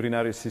confuse the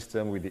urinary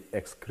system with the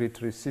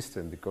excretory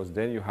system, because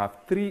then you have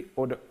three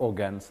other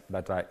organs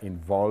that are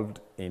involved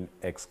in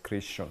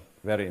excretion.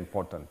 Very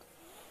important.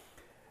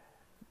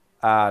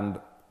 And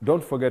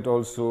don't forget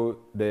also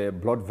the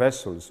blood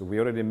vessels. We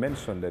already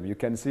mentioned them. You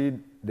can see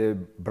the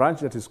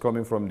branch that is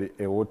coming from the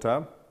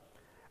aorta,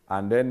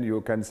 and then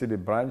you can see the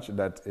branch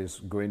that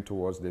is going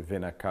towards the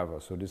vena cava.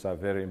 So these are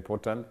very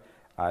important.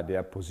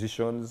 Their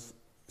positions,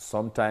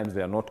 sometimes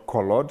they are not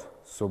colored.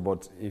 So,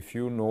 but if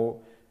you know,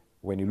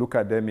 when you look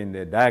at them in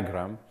the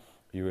diagram,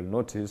 you will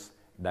notice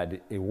that the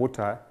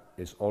aorta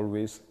is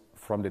always,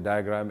 from the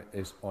diagram,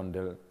 is on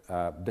the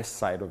this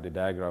side of the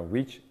diagram,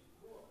 which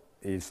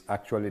is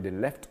actually the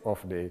left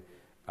of the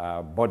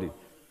body.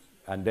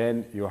 And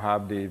then you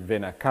have the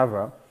vena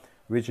cava,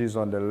 which is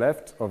on the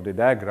left of the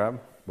diagram,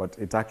 but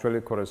it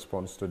actually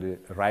corresponds to the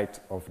right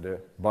of the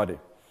body.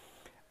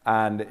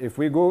 And if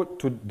we go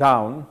to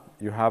down,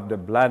 you have the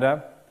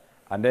bladder,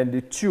 and then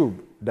the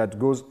tube that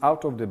goes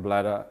out of the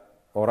bladder,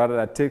 or rather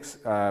that takes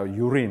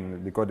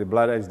urine, because the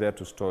bladder is there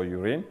to store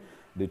urine.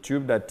 The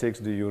tube that takes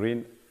the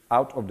urine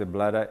out of the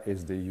bladder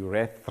is the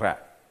urethra.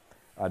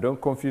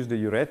 Don't confuse the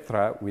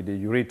urethra with the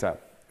ureter.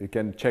 You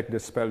can check the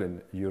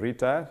spelling.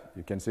 Ureter,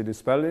 you can see the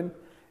spelling,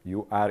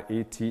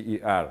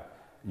 U-R-E-T-E-R.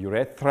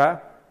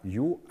 Urethra,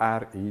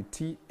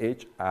 U-R-E-T-H-R-A.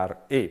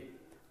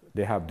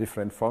 They have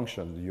different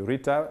functions. The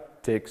ureter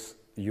takes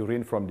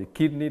urine from the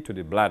kidney to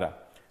the bladder.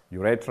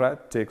 Urethra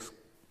takes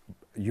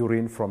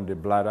urine from the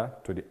bladder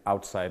to the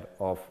outside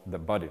of the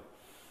body.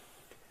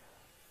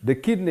 The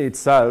kidney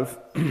itself,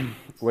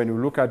 when you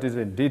look at it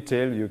in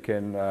detail, you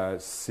can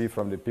see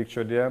from the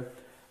picture there,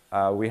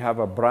 we have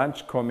a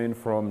branch coming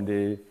from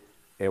the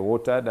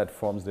aorta that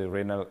forms the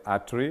renal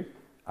artery,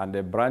 and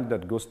a branch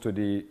that goes to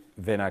the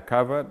vena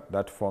cava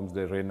that forms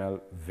the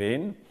renal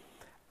vein.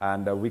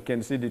 And we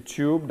can see the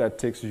tube that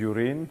takes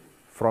urine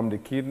from the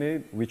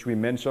kidney, which we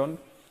mentioned,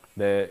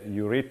 the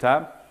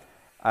ureter.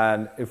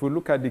 And if we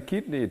look at the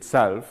kidney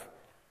itself,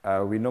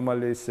 we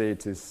normally say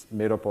it is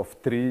made up of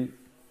three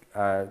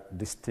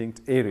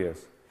distinct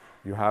areas.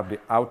 You have the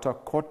outer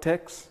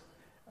cortex,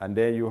 and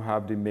then you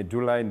have the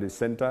medulla in the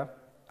center,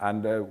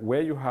 and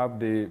where you have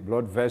the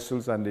blood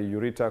vessels and the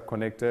ureter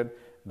connected,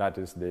 that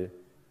is the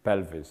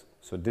pelvis.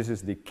 So this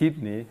is the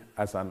kidney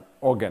as an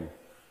organ.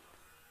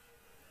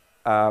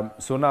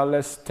 So now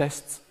let's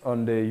test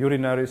on the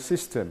urinary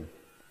system.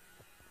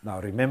 Now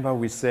remember,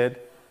 we said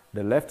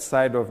the left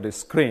side of the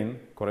screen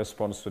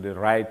corresponds to the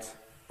right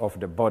of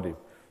the body.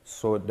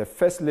 So the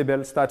first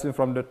label, starting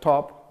from the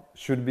top,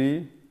 should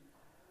be,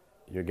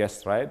 you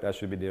guessed right, that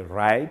should be the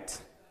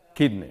right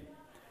kidney.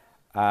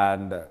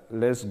 And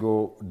let's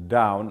go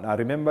down. Now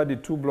remember the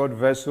two blood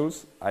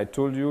vessels. I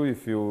told you,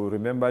 if you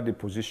remember the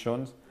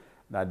positions,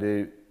 that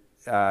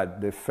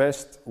the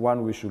first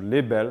one we should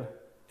label,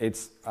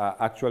 it's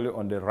actually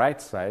on the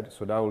right side,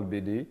 so that will be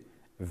the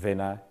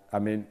vena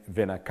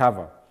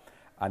cava.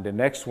 And the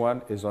next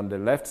one is on the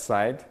left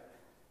side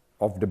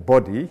of the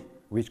body,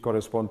 which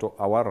corresponds to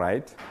our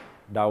right.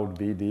 That would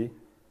be the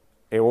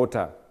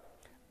aorta.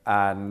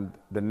 And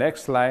the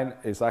next line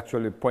is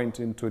actually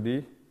pointing to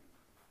the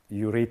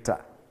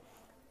ureter.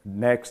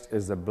 Next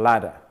is the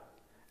bladder.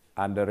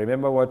 And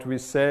remember what we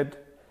said,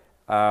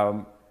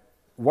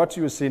 what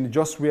you see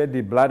just where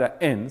the bladder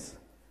ends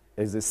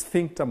is the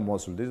sphincter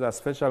muscle. These are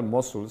special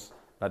muscles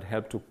that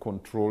help to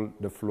control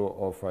the flow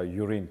of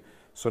urine,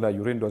 so that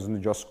urine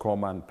doesn't just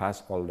come and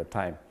pass all the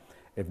time.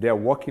 If they are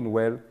working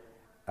well,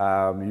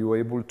 you are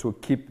able to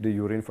keep the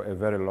urine for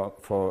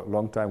a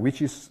long time,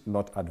 which is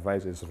not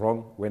advised. It's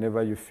wrong.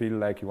 Whenever you feel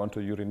like you want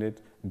to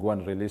urinate, go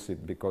and release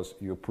it, because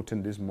you're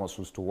putting these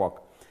muscles to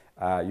work.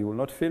 You will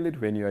not feel it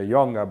when you are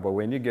younger, but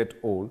when you get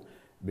old,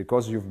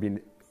 because you've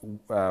been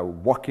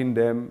working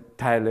them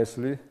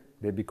tirelessly,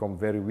 they become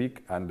very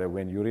weak, and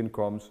when urine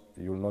comes,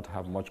 you will not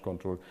have much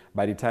control.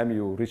 By the time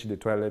you reach the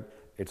toilet,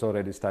 it's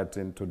already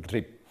starting to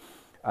drip.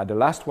 The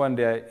last one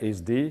there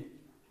is the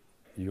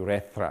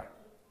urethra.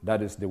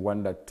 That is the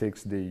one that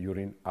takes the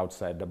urine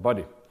outside the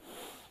body.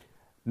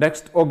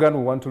 Next organ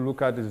we want to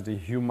look at is the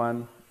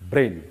human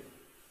brain.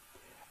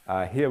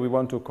 Here we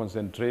want to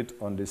concentrate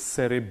on the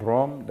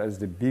cerebrum. That is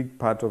the big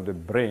part of the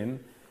brain,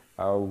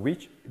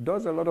 which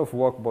does a lot of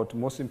work, but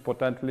most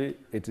importantly,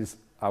 it is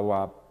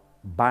our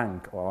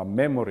bank, or our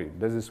memory.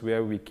 This is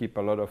where we keep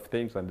a lot of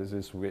things, and this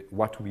is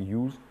what we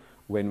use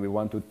when we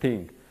want to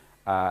think.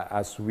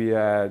 As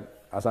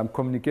I'm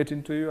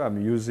communicating to you,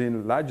 I'm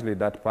using largely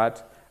that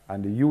part,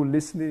 and you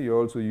listening, you're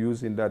also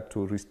using that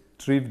to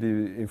retrieve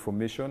the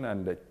information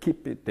and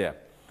keep it there.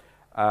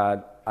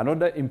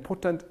 Another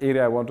important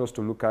area I want us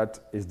to look at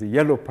is the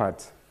yellow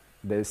part,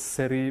 the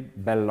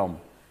cerebellum.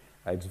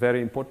 It's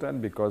very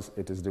important because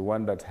it is the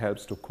one that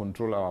helps to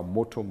control our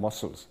motor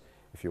muscles.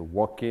 If you're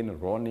walking,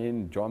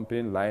 running,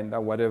 jumping, lying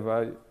down,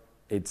 whatever,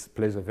 it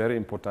plays a very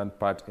important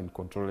part in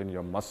controlling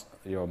your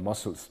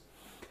muscles.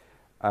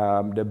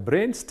 The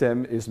brain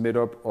stem is made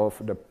up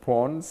of the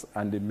pons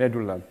and the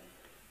medulla.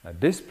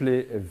 This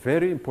play a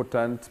very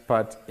important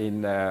part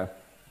in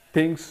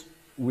things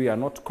we are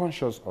not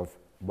conscious of,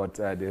 but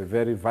they're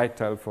very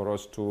vital for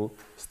us to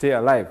stay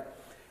alive.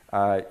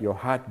 Your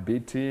heart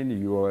beating,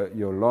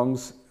 your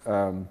lungs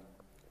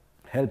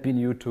helping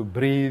you to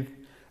breathe.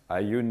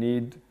 You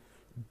need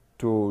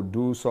to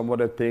do some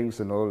other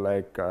things,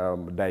 like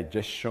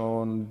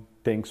digestion,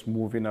 things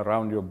moving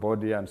around your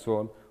body and so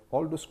on.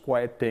 All those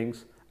quiet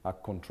things are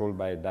controlled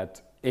by that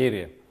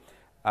area.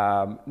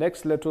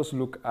 Next, let us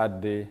look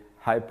at the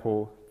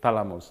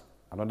hypothalamus,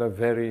 another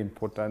very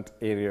important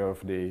area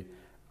of the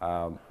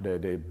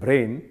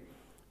brain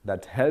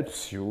that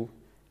helps you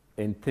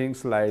in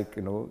things like,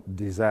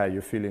 desire.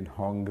 You're feeling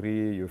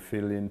hungry, you're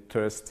feeling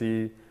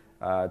thirsty,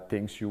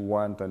 things you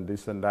want and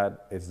this and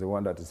that. It's the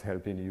one that is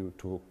helping you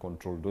to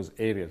control those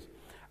areas.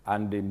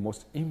 And the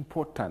most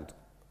important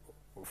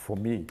for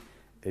me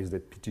is the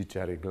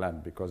pituitary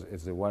gland, because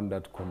it's the one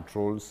that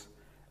controls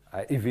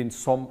even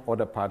some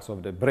other parts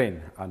of the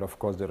brain and of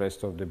course the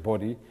rest of the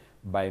body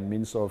by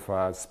means of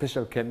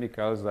special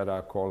chemicals that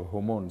are called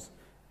hormones.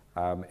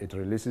 It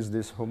releases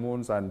these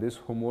hormones, and these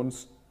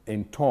hormones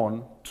in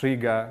turn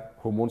trigger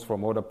hormones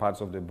from other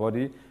parts of the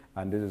body,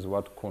 and this is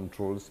what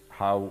controls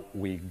how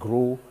we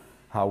grow,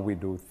 how we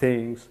do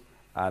things,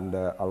 and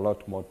a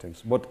lot more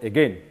things. But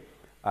again,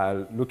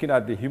 looking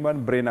at the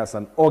human brain as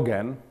an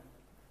organ,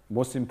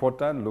 most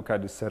important, look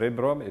at the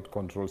cerebrum. It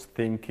controls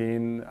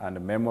thinking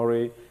and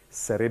memory.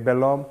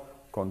 Cerebellum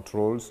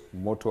controls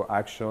motor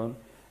action.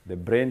 The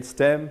brain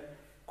stem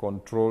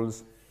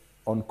controls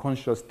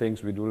unconscious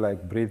things we do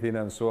like breathing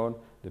and so on.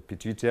 The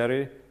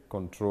pituitary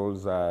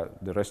controls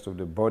the rest of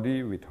the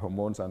body with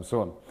hormones and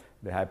so on.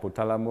 The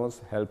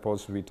hypothalamus helps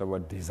us with our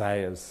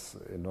desires.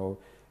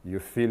 You're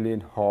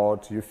feeling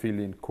hot, you're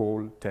feeling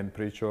cold,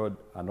 temperature,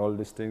 and all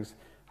these things.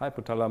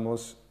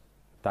 Hypothalamus,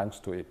 thanks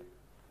to it.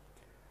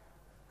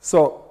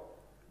 So,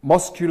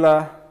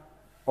 muscular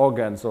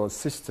organs or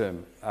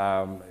system.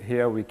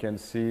 Here we can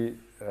see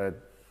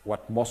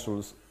what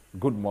muscles,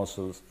 good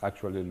muscles,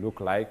 actually look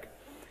like.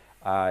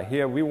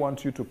 Here we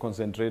want you to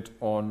concentrate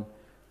on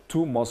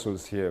two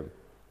muscles here.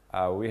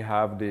 We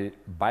have the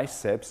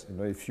biceps.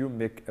 If you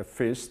make a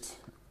fist,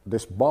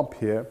 this bump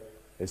here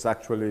is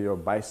actually your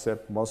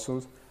bicep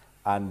muscles.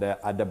 And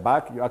at the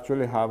back, you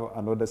actually have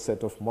another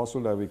set of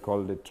muscles that we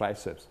call the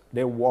triceps.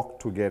 They work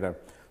together.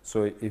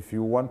 So if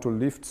you want to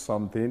lift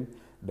something,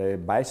 the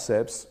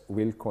biceps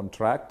will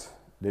contract,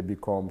 they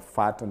become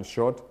fat and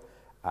short,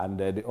 and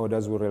the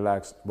others will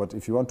relax. But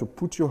if you want to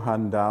put your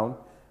hand down,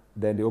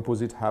 then the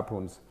opposite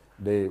happens.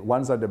 The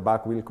ones at the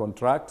back will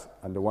contract,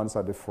 and the ones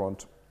at the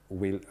front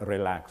will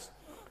relax.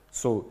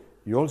 So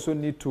you also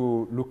need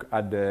to look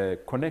at the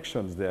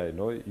connections there.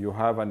 You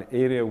have an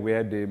area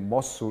where the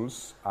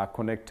muscles are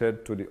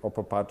connected to the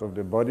upper part of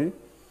the body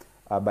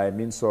by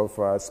means of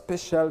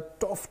special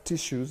tough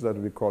tissues that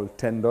we call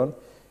tendon.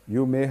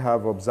 You may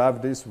have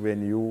observed this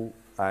when you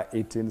are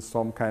eating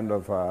some kind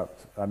of,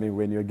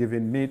 when you're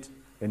giving meat.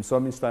 In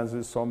some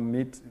instances, some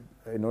meat,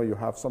 you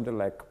have something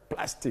like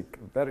plastic,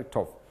 very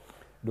tough.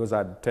 Those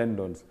are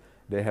tendons.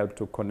 They help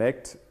to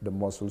connect the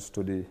muscles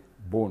to the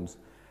bones.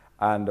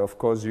 And of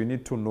course, you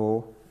need to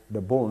know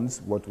the bones,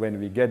 but when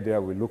we get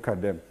there, we look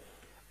at them.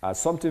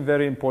 Something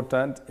very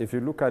important, if you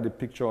look at the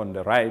picture on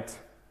the right,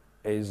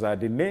 is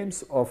the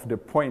names of the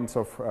points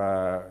of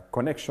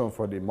connection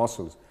for the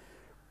muscles.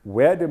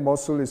 Where the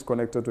muscle is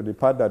connected to the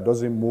part that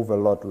doesn't move a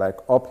lot, like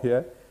up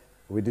here,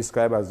 we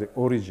describe as the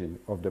origin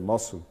of the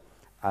muscle.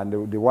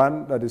 And the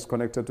one that is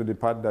connected to the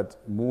part that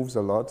moves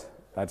a lot,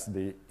 that's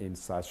the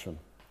insertion.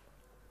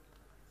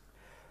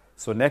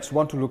 So next, we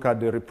want to look at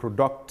the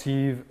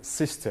reproductive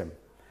system.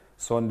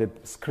 So on the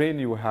screen,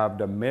 you have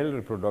the male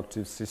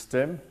reproductive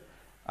system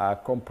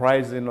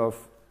comprising of,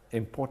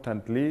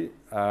 importantly,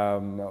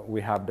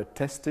 we have the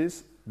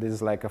testes. This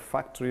is like a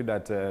factory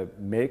that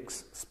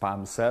makes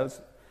sperm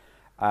cells.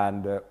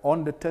 And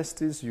on the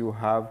testes, you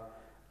have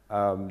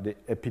the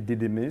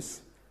epididymis,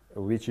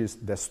 which is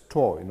the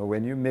store.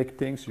 When you make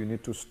things, you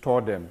need to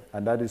store them.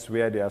 And that is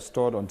where they are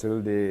stored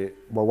until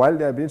but while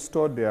they are being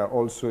stored, they are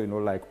also,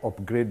 like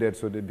upgraded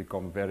so they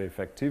become very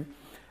effective.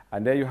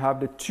 And then you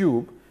have the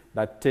tube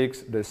that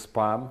takes the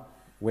sperm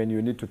when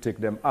you need to take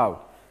them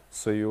out.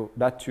 So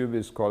that tube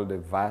is called the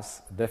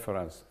vas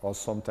deferens, or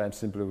sometimes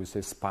simply we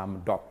say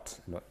sperm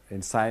duct.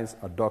 In science,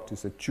 a duct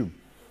is a tube.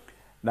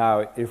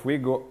 Now, if we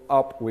go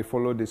up, we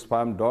follow the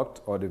sperm duct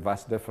or the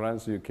vas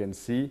deferens, you can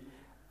see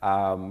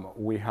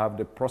we have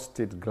the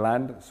prostate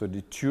gland, so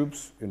the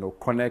tubes,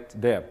 connect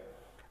there.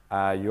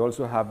 You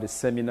also have the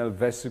seminal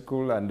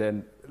vesicle, and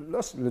then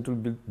just a little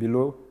bit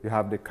below, you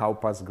have the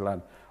Cowper's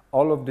gland.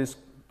 All of this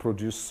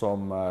produce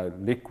some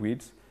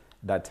liquids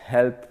that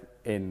help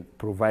in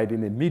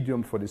providing a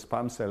medium for the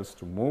sperm cells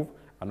to move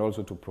and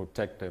also to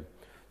protect them.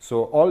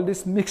 So all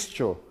this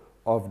mixture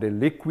of the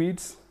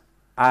liquids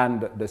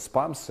and the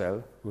sperm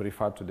cell, we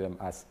refer to them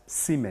as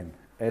semen,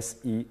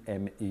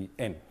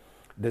 S-E-M-E-N.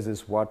 This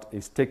is what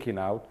is taken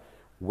out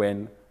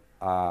when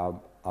a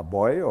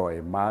boy or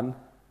a man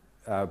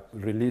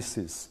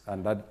releases,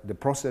 and that the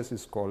process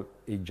is called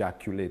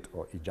ejaculate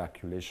or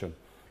ejaculation.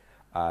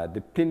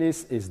 The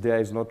penis is there,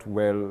 is not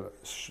well,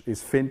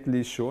 is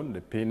faintly shown,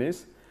 the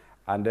penis,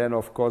 and then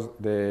of course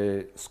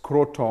the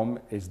scrotum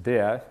is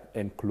there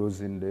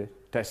enclosing the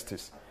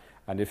testis.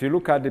 And if you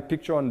look at the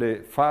picture on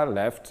the far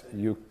left,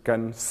 you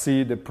can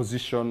see the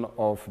position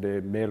of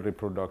the male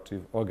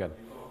reproductive organ.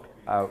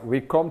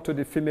 We come to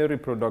the female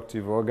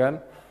reproductive organ.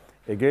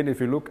 Again, if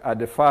you look at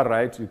the far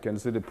right, you can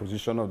see the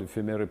position of the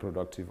female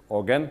reproductive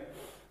organ.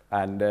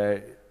 And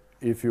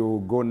if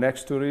you go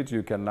next to it,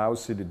 you can now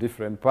see the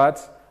different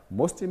parts.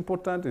 Most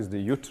important is the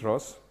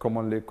uterus,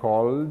 commonly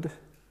called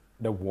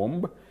the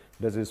womb.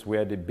 This is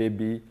where the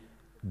baby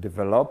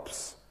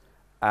develops.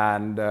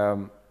 And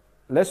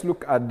let's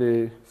look at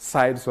the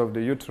sides of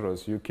the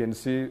uterus. You can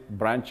see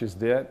branches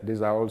there.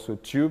 These are also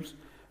tubes.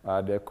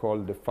 They're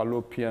called the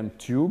fallopian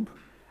tube.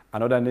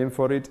 Another name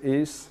for it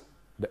is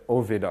the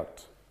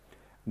oviduct.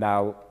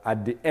 Now,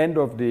 at the end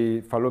of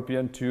the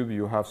fallopian tube,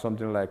 you have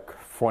something like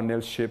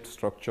funnel-shaped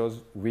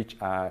structures which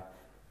are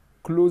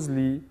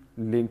closely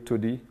linked to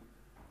the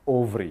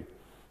ovary.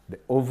 The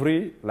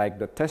ovary, like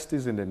the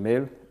testes in the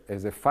male,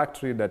 is a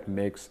factory that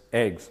makes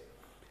eggs.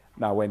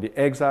 Now, when the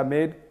eggs are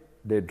made,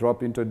 they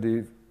drop into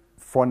the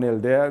funnel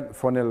there,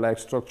 funnel-like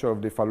structure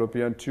of the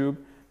fallopian tube.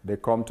 They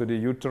come to the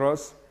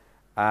uterus,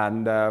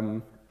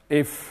 and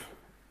if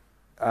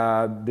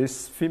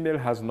this female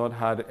has not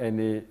had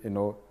any,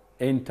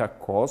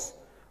 intercourse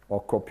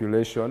or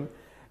copulation,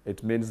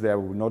 it means there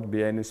will not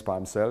be any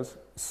sperm cells.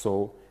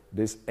 So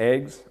these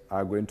eggs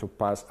are going to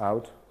pass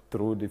out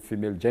through the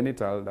female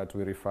genital that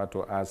we refer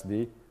to as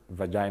the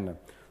vagina.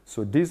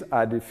 So these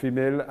are the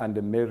female and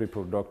the male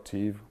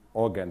reproductive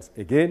organs.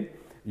 Again,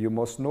 you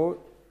must know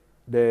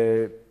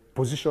the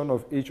position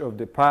of each of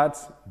the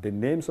parts, the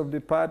names of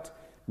the part,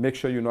 make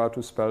sure you know how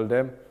to spell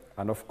them,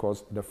 and of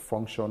course the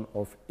function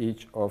of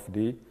each of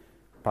the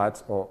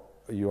parts or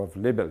you have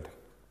labeled.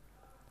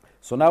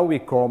 So now we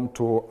come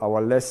to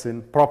our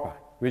lesson proper,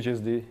 which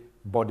is the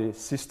body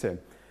system.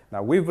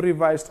 Now we've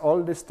revised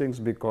all these things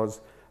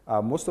because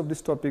most of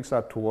these topics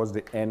are towards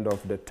the end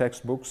of the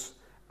textbooks,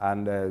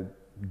 and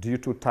due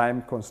to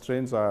time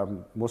constraints,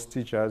 most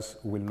teachers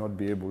will not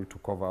be able to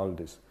cover all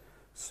this.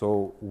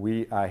 So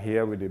we are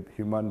here with the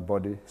human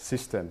body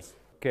systems.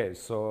 Okay,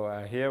 so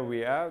here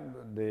we are.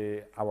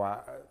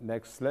 Our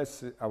next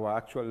lesson, our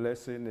actual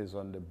lesson is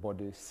on the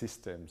body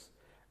systems.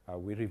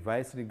 We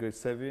revised in grade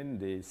 7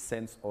 the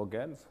sense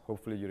organs.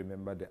 Hopefully you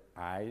remember the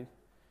eye,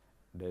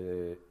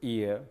 the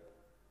ear,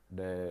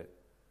 the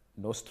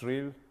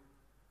nostril,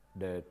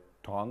 the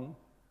tongue,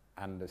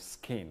 and the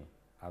skin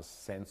as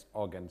sense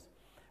organs.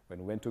 When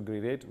we went to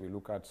grade 8, we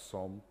look at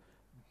some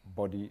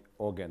body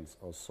organs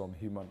or some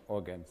human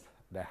organs,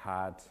 the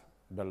heart,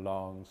 the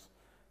lungs,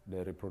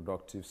 the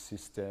reproductive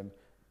system,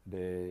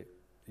 the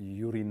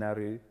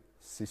urinary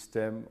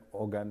system,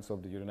 organs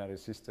of the urinary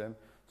system.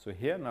 So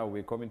here now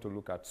we're coming to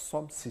look at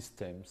some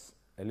systems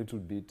a little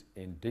bit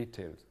in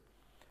detail.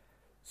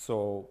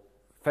 So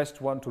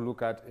first one to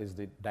look at is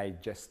the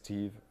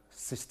digestive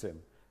system.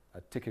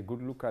 Take a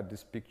good look at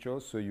this picture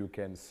so you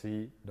can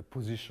see the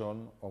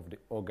position of the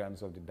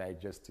organs of the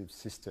digestive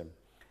system.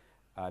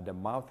 The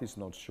mouth is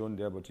not shown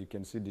there, but you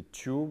can see the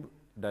tube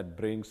that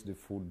brings the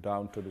food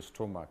down to the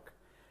stomach.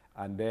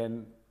 And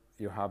then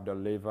you have the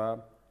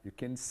liver. You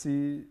can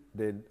see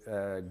the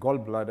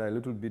gallbladder a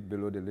little bit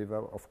below the liver.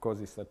 Of course,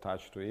 it's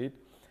attached to it.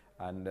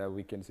 And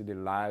we can see the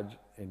large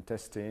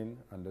intestine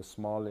and the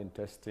small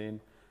intestine.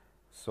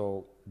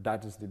 So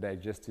that is the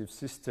digestive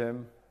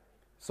system.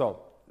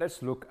 So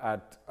let's look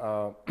at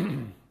a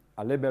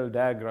label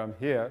diagram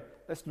here.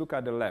 Let's look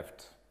at the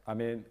left.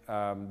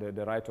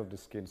 The right of the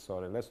skin,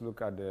 sorry. Let's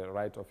look at the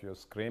right of your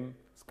screen.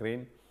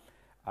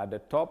 At the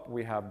top,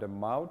 we have the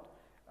mouth.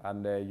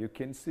 And you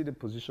can see the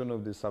position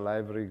of the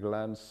salivary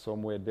glands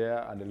somewhere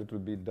there and a little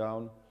bit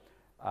down.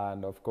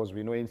 And of course,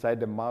 we know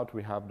inside the mouth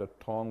we have the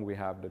tongue, we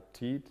have the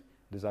teeth.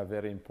 These are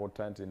very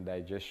important in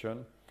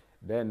digestion.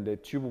 Then the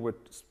tube we're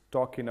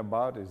talking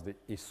about is the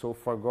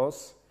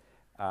esophagus.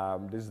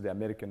 This is the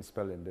American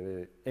spelling.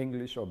 The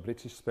English or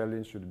British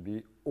spelling should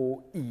be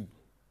O-E-S-O-P-H-A-G-U-S,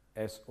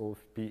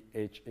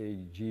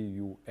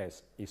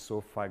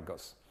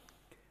 esophagus.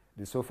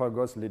 The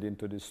esophagus leads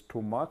into the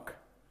stomach.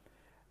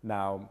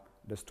 Now,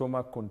 the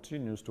stomach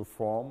continues to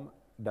form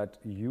that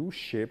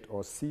U-shaped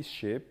or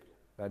C-shaped,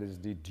 that is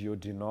the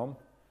duodenum.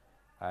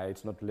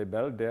 It's not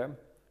labeled there.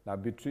 Now,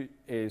 between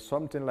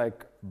something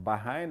like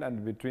behind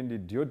and between the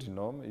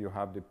duodenum, you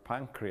have the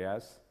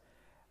pancreas.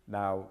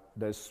 Now,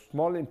 the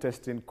small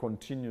intestine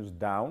continues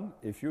down.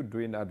 If you're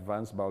doing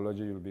advanced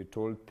biology, you'll be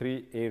told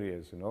 3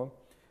 areas,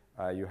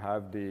 You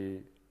have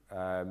the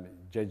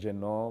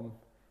jejunum,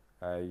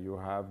 you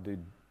have the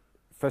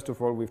first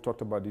of all, we've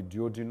talked about the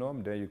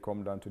duodenum, then you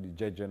come down to the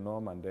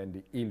jejunum and then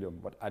the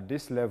ileum. But at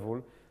this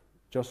level,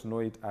 just know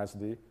it as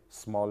the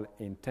small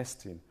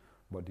intestine.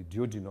 But the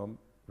duodenum,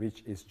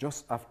 which is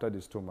just after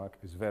the stomach,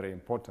 is very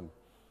important.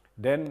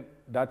 Then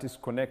that is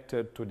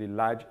connected to the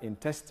large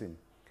intestine.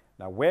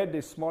 Now, where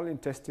the small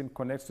intestine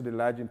connects to the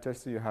large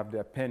intestine, you have the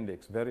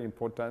appendix, very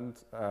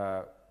important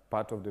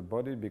part of the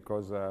body,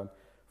 because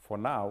for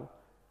now,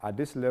 at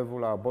this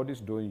level, our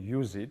bodies don't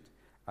use it,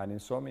 and in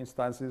some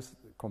instances,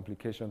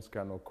 complications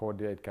can occur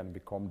there. It can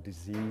become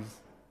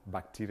disease,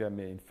 bacteria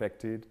may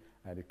infect it,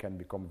 and it can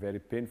become very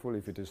painful.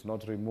 If it is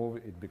not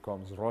removed, it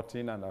becomes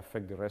rotten and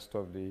affect the rest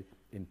of the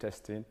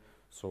intestine.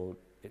 So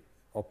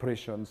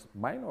operations,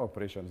 minor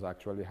operations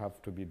actually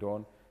have to be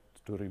done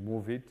to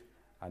remove it,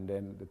 and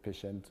then the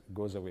patient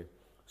goes away.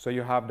 So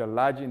you have the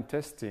large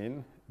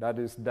intestine, that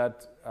is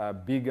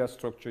that bigger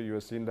structure you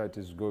are seeing that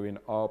is going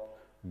up,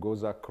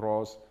 goes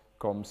across,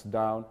 comes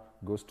down,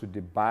 goes to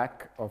the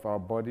back of our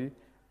body,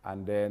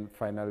 and then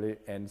finally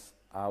ends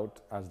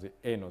out as the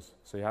anus.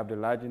 So you have the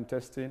large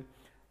intestine.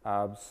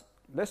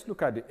 Let's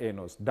look at the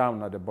anus,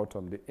 down at the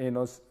bottom. The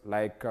anus,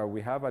 like we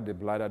have at the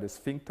bladder, the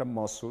sphincter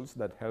muscles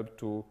that help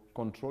to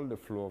control the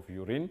flow of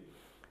urine.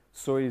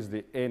 So is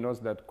the anus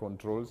that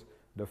controls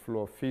the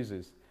flow of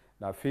feces.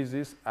 Now,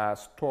 feces are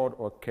stored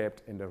or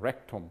kept in the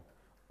rectum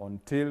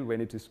until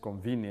when it is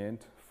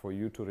convenient for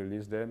you to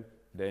release them,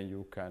 then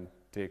you can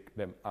take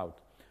them out.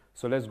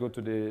 So let's go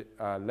to the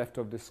left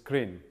of the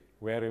screen,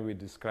 where we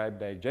describe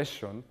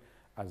digestion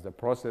as the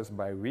process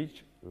by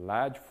which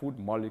large food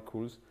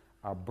molecules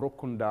are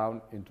broken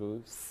down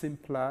into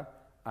simpler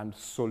and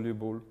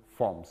soluble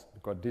forms,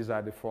 because these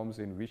are the forms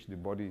in which the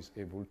body is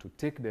able to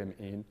take them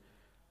in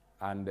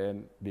and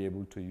then be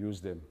able to use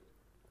them.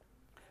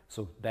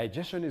 So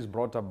digestion is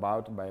brought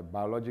about by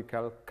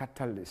biological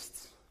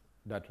catalysts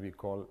that we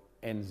call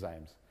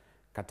enzymes.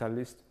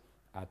 Catalysts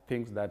are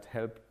things that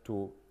help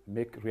to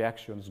make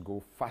reactions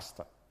go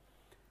faster.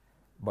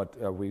 But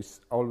we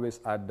always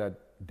add that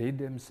they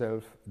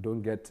themselves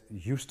don't get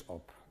used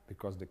up,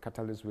 because the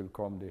catalysts will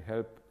come, they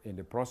help in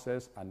the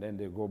process, and then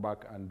they go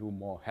back and do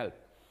more help.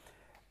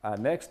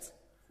 Next,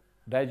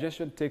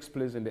 digestion takes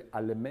place in the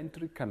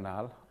alimentary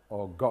canal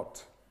or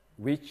gut,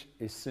 which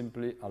is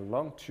simply a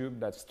long tube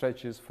that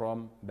stretches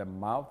from the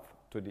mouth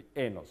to the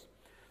anus.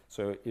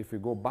 So if we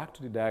go back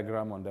to the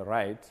diagram on the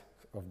right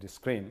of the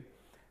screen,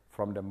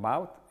 from the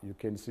mouth, you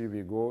can see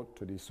we go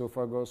to the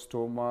esophagus,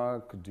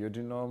 stomach,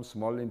 duodenum,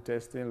 small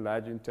intestine,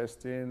 large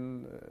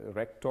intestine,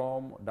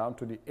 rectum, down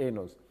to the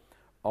anus.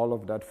 All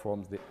of that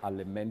forms the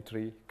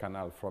alimentary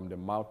canal from the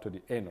mouth to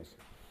the anus.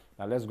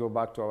 Now let's go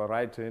back to our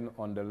writing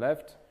on the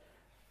left.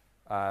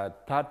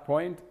 Third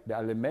point, the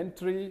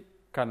alimentary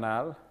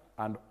canal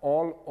and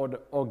all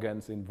other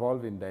organs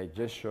involved in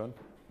digestion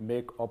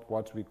make up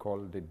what we call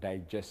the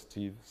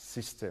digestive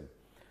system.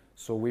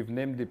 So we've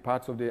named the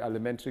parts of the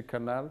alimentary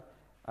canal.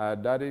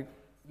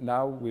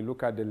 Now we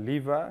look at the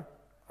liver,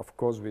 of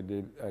course, with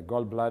the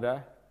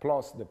gallbladder,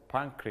 plus the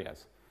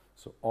pancreas.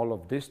 So all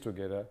of this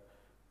together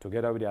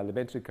with the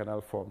alimentary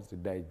canal, forms the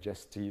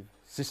digestive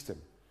system.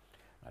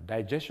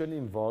 Digestion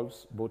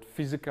involves both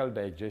physical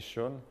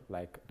digestion,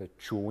 like the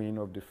chewing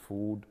of the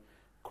food,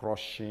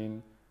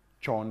 crushing,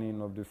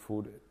 churning of the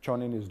food.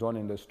 Churning is done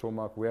in the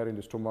stomach, wherein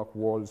the stomach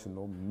walls,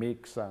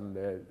 mix and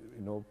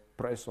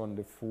press on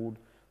the food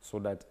so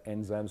that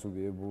enzymes will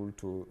be able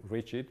to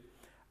reach it.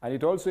 And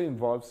it also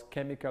involves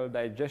chemical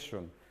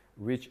digestion,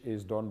 which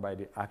is done by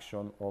the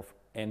action of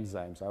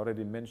enzymes. I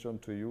already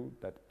mentioned to you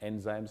that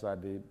enzymes are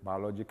the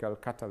biological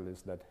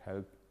catalysts that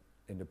help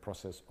in the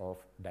process of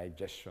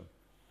digestion.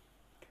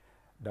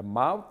 The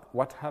mouth,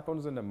 what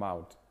happens in the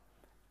mouth?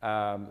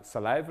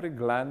 Salivary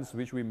glands,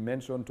 which we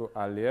mentioned to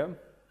earlier,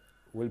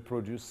 will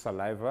produce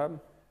saliva,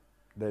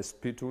 the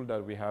spittle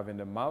that we have in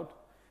the mouth.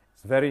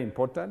 It's very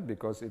important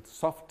because it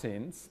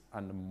softens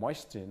and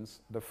moistens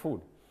the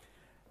food.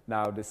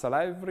 Now, the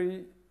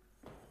salivary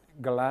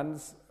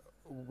glands,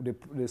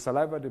 the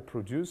saliva they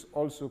produce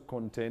also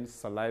contains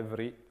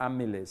salivary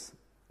amylase.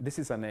 This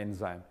is an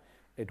enzyme.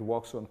 It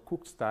works on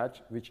cooked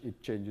starch, which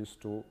it changes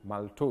to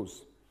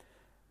maltose.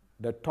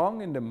 The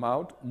tongue in the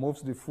mouth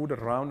moves the food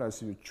around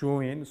as you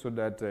chew in, so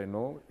that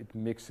it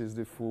mixes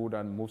the food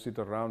and moves it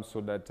around so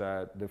that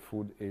the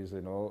food is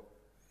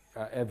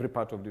every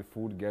part of the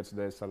food gets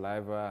the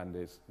saliva and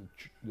is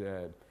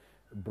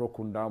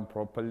broken down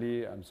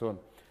properly and so on.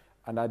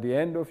 And at the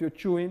end of your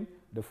chewing,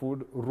 the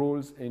food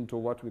rolls into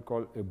what we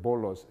call a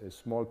bolus, a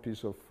small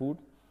piece of food,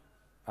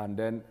 and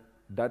then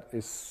that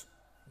is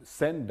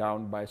sent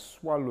down by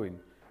swallowing.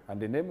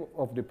 And the name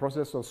of the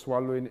process of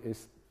swallowing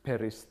is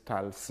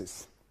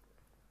peristalsis.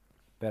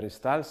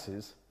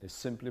 Peristalsis is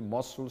simply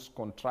muscles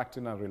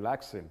contracting and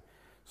relaxing,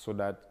 so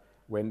that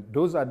when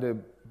those are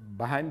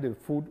behind the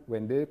food,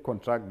 when they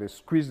contract, they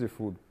squeeze the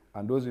food,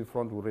 and those in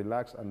front will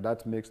relax, and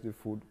that makes the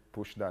food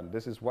push down.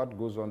 This is what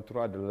goes on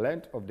throughout the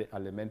length of the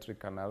alimentary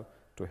canal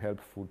to help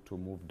food to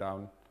move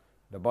down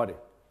the body.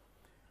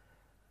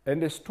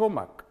 And the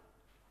stomach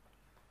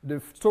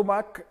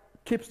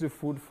keeps the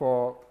food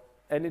for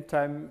any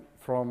time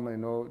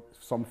from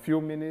some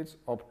few minutes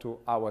up to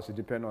hours. It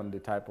depends on the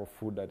type of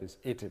food that is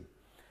eaten.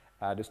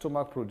 The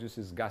stomach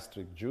produces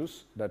gastric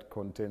juice that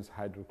contains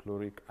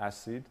hydrochloric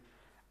acid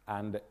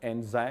and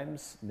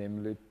enzymes,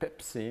 namely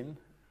pepsin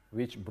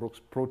which breaks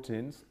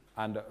proteins,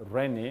 and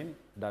renin,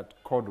 that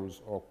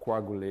curdles or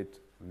coagulates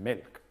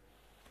milk.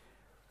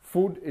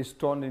 Food is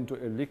turned into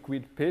a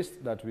liquid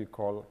paste that we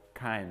call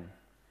chyme.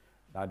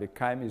 Now the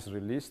chyme is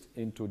released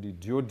into the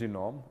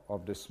duodenum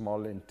of the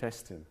small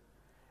intestine.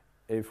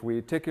 If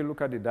we take a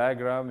look at the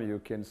diagram,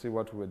 you can see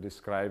what we're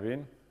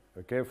describing.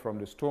 Okay, from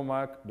the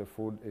stomach, the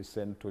food is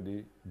sent to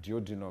the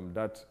duodenum,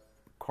 that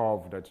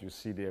curve that you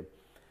see there.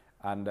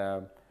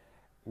 And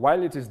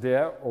while it is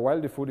there, or while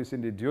the food is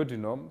in the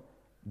duodenum,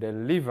 the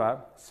liver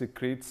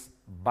secretes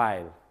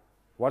bile.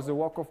 What's the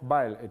work of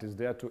bile? It is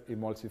there to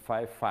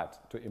emulsify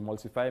fat. To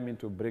emulsify means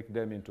to break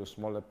them into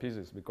smaller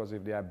pieces, because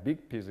if they are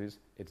big pieces,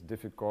 it's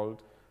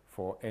difficult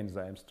for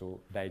enzymes to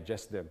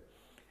digest them.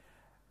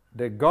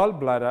 The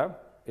gallbladder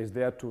is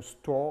there to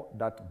store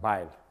that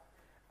bile.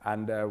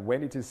 And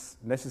when it is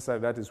necessary,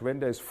 that is when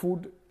there is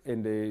food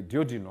in the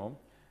duodenum,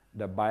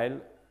 the bile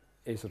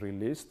is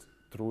released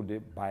through the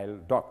bile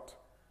duct.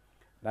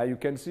 Now you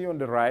can see on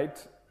the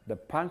right, the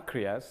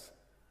pancreas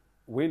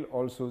will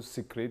also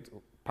secrete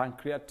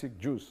pancreatic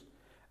juice.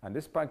 And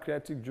this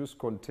pancreatic juice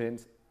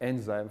contains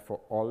enzyme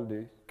for all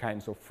the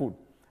kinds of food,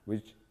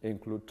 which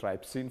include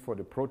trypsin for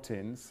the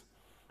proteins,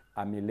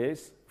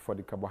 amylase for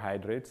the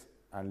carbohydrates,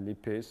 and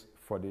lipase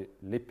for the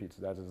lipids,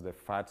 that is the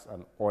fats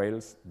and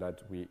oils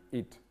that we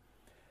eat.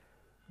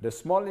 The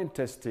small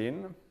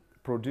intestine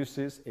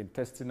produces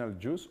intestinal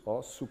juice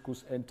or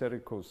succus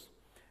entericus.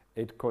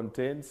 It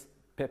contains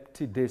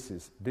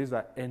peptidases. These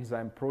are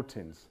enzyme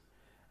proteins.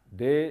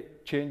 They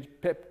change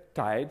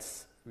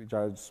peptides, which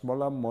are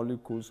smaller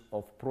molecules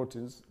of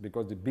proteins,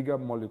 because the bigger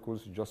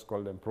molecules, you just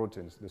call them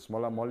proteins. The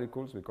smaller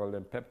molecules, we call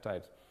them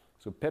peptides.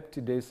 So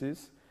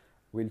peptidases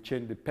will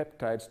change the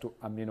peptides to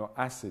amino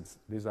acids.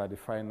 These are the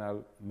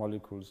final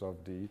molecules of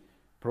the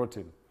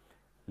protein.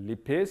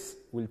 Lipase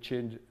will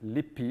change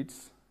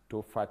lipids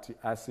to fatty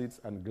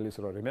acids and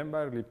glycerol.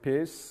 Remember,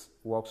 lipase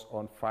works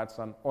on fats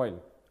and oil,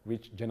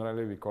 which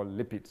generally we call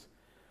lipids.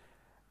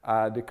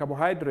 The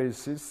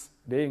carbohydrates,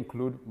 they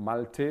include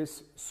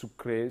maltase,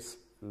 sucrase,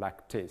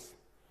 lactase.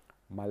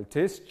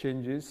 Maltase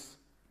changes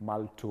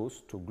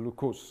maltose to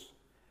glucose.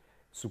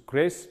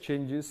 Sucrase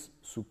changes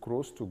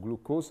sucrose to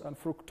glucose and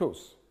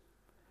fructose.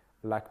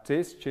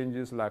 Lactase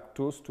changes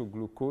lactose to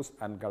glucose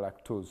and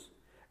galactose.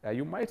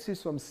 You might see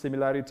some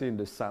similarity in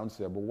the sounds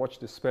here, but watch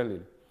the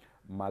spelling.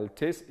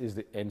 Maltase is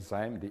the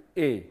enzyme, the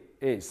A,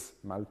 ACE,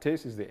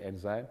 maltase is the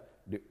enzyme,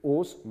 the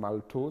O's,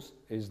 maltose,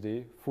 is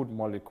the food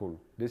molecule.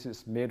 This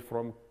is made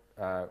from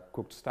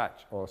cooked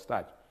starch or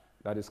starch,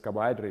 that is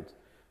carbohydrate.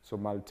 So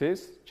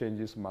maltase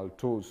changes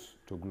maltose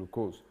to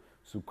glucose.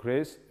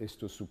 Sucrase is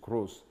to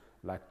sucrose.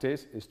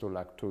 Lactase is to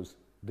lactose.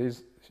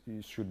 This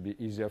should be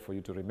easier for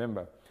you to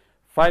remember.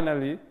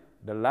 Finally,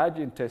 the large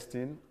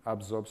intestine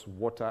absorbs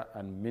water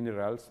and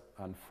minerals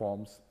and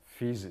forms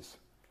feces.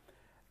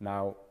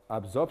 Now,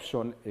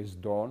 absorption is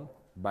done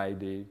by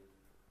the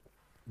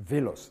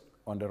villus.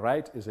 On the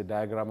right is a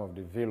diagram of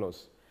the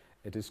villus.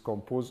 It is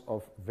composed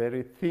of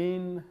very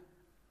thin,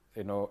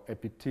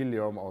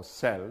 epithelium or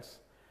cells,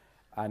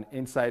 and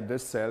inside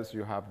these cells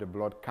you have the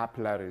blood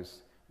capillaries.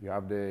 You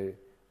have the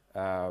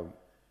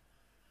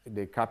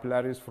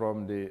capillaries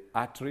from the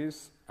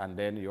arteries, and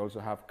then you also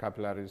have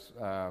capillaries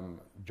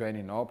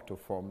joining up to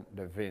form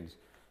the veins.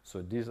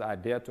 So these are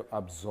there to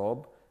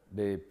absorb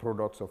the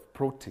products of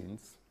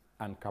proteins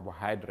and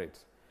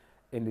carbohydrates.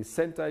 In the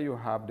center you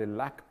have the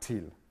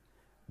lacteal,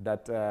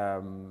 that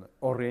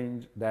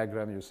orange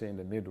diagram you see in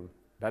the middle.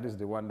 That is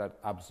the one that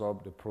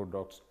absorbs the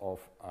products of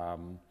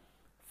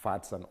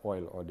fats and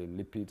oil, or the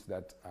lipids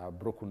that are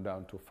broken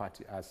down to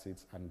fatty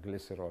acids and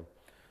glycerol.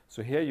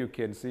 So here you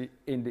can see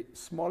in the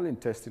small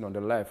intestine on the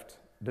left,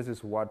 this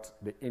is what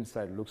the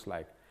inside looks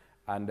like.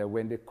 And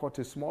when they cut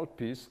a small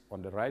piece,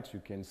 on the right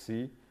you can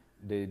see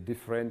the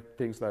different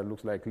things that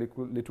look like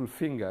little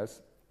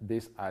fingers.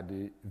 These are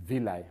the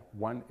villi.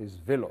 One is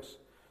villus.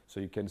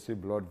 So you can see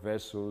blood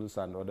vessels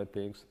and other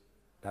things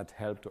that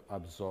help to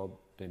absorb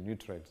the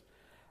nutrients.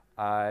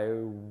 I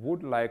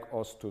would like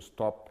us to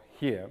stop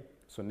here.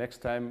 So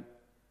next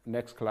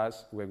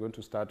class, we're going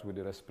to start with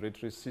the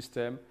respiratory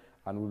system,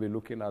 and we'll be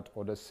looking at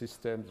other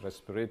systems,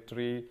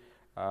 respiratory,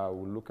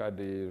 we'll look at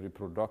the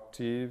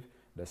reproductive,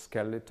 the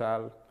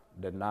skeletal,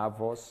 the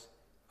nervous,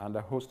 and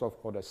a host of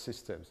other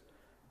systems.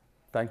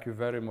 Thank you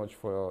very much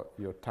for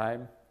your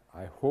time.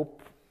 I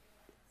hope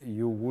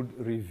you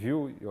would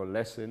review your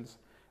lessons.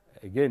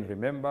 Again,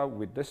 remember,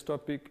 with this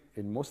topic,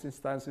 in most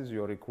instances,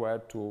 you're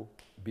required to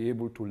be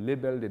able to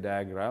label the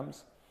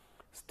diagrams,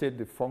 state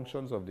the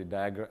functions of the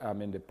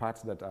diagram, the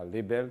parts that are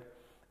labeled,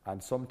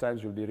 and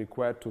sometimes you'll be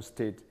required to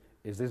state,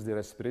 is this the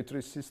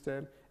respiratory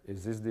system?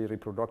 Is this the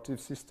reproductive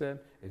system?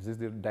 Is this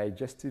the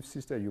digestive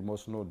system? You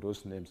must know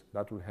those names.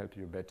 That will help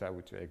you better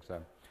with your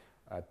exam.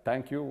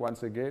 Thank you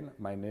once again.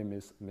 My name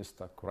is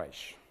Mr.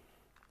 Quraish.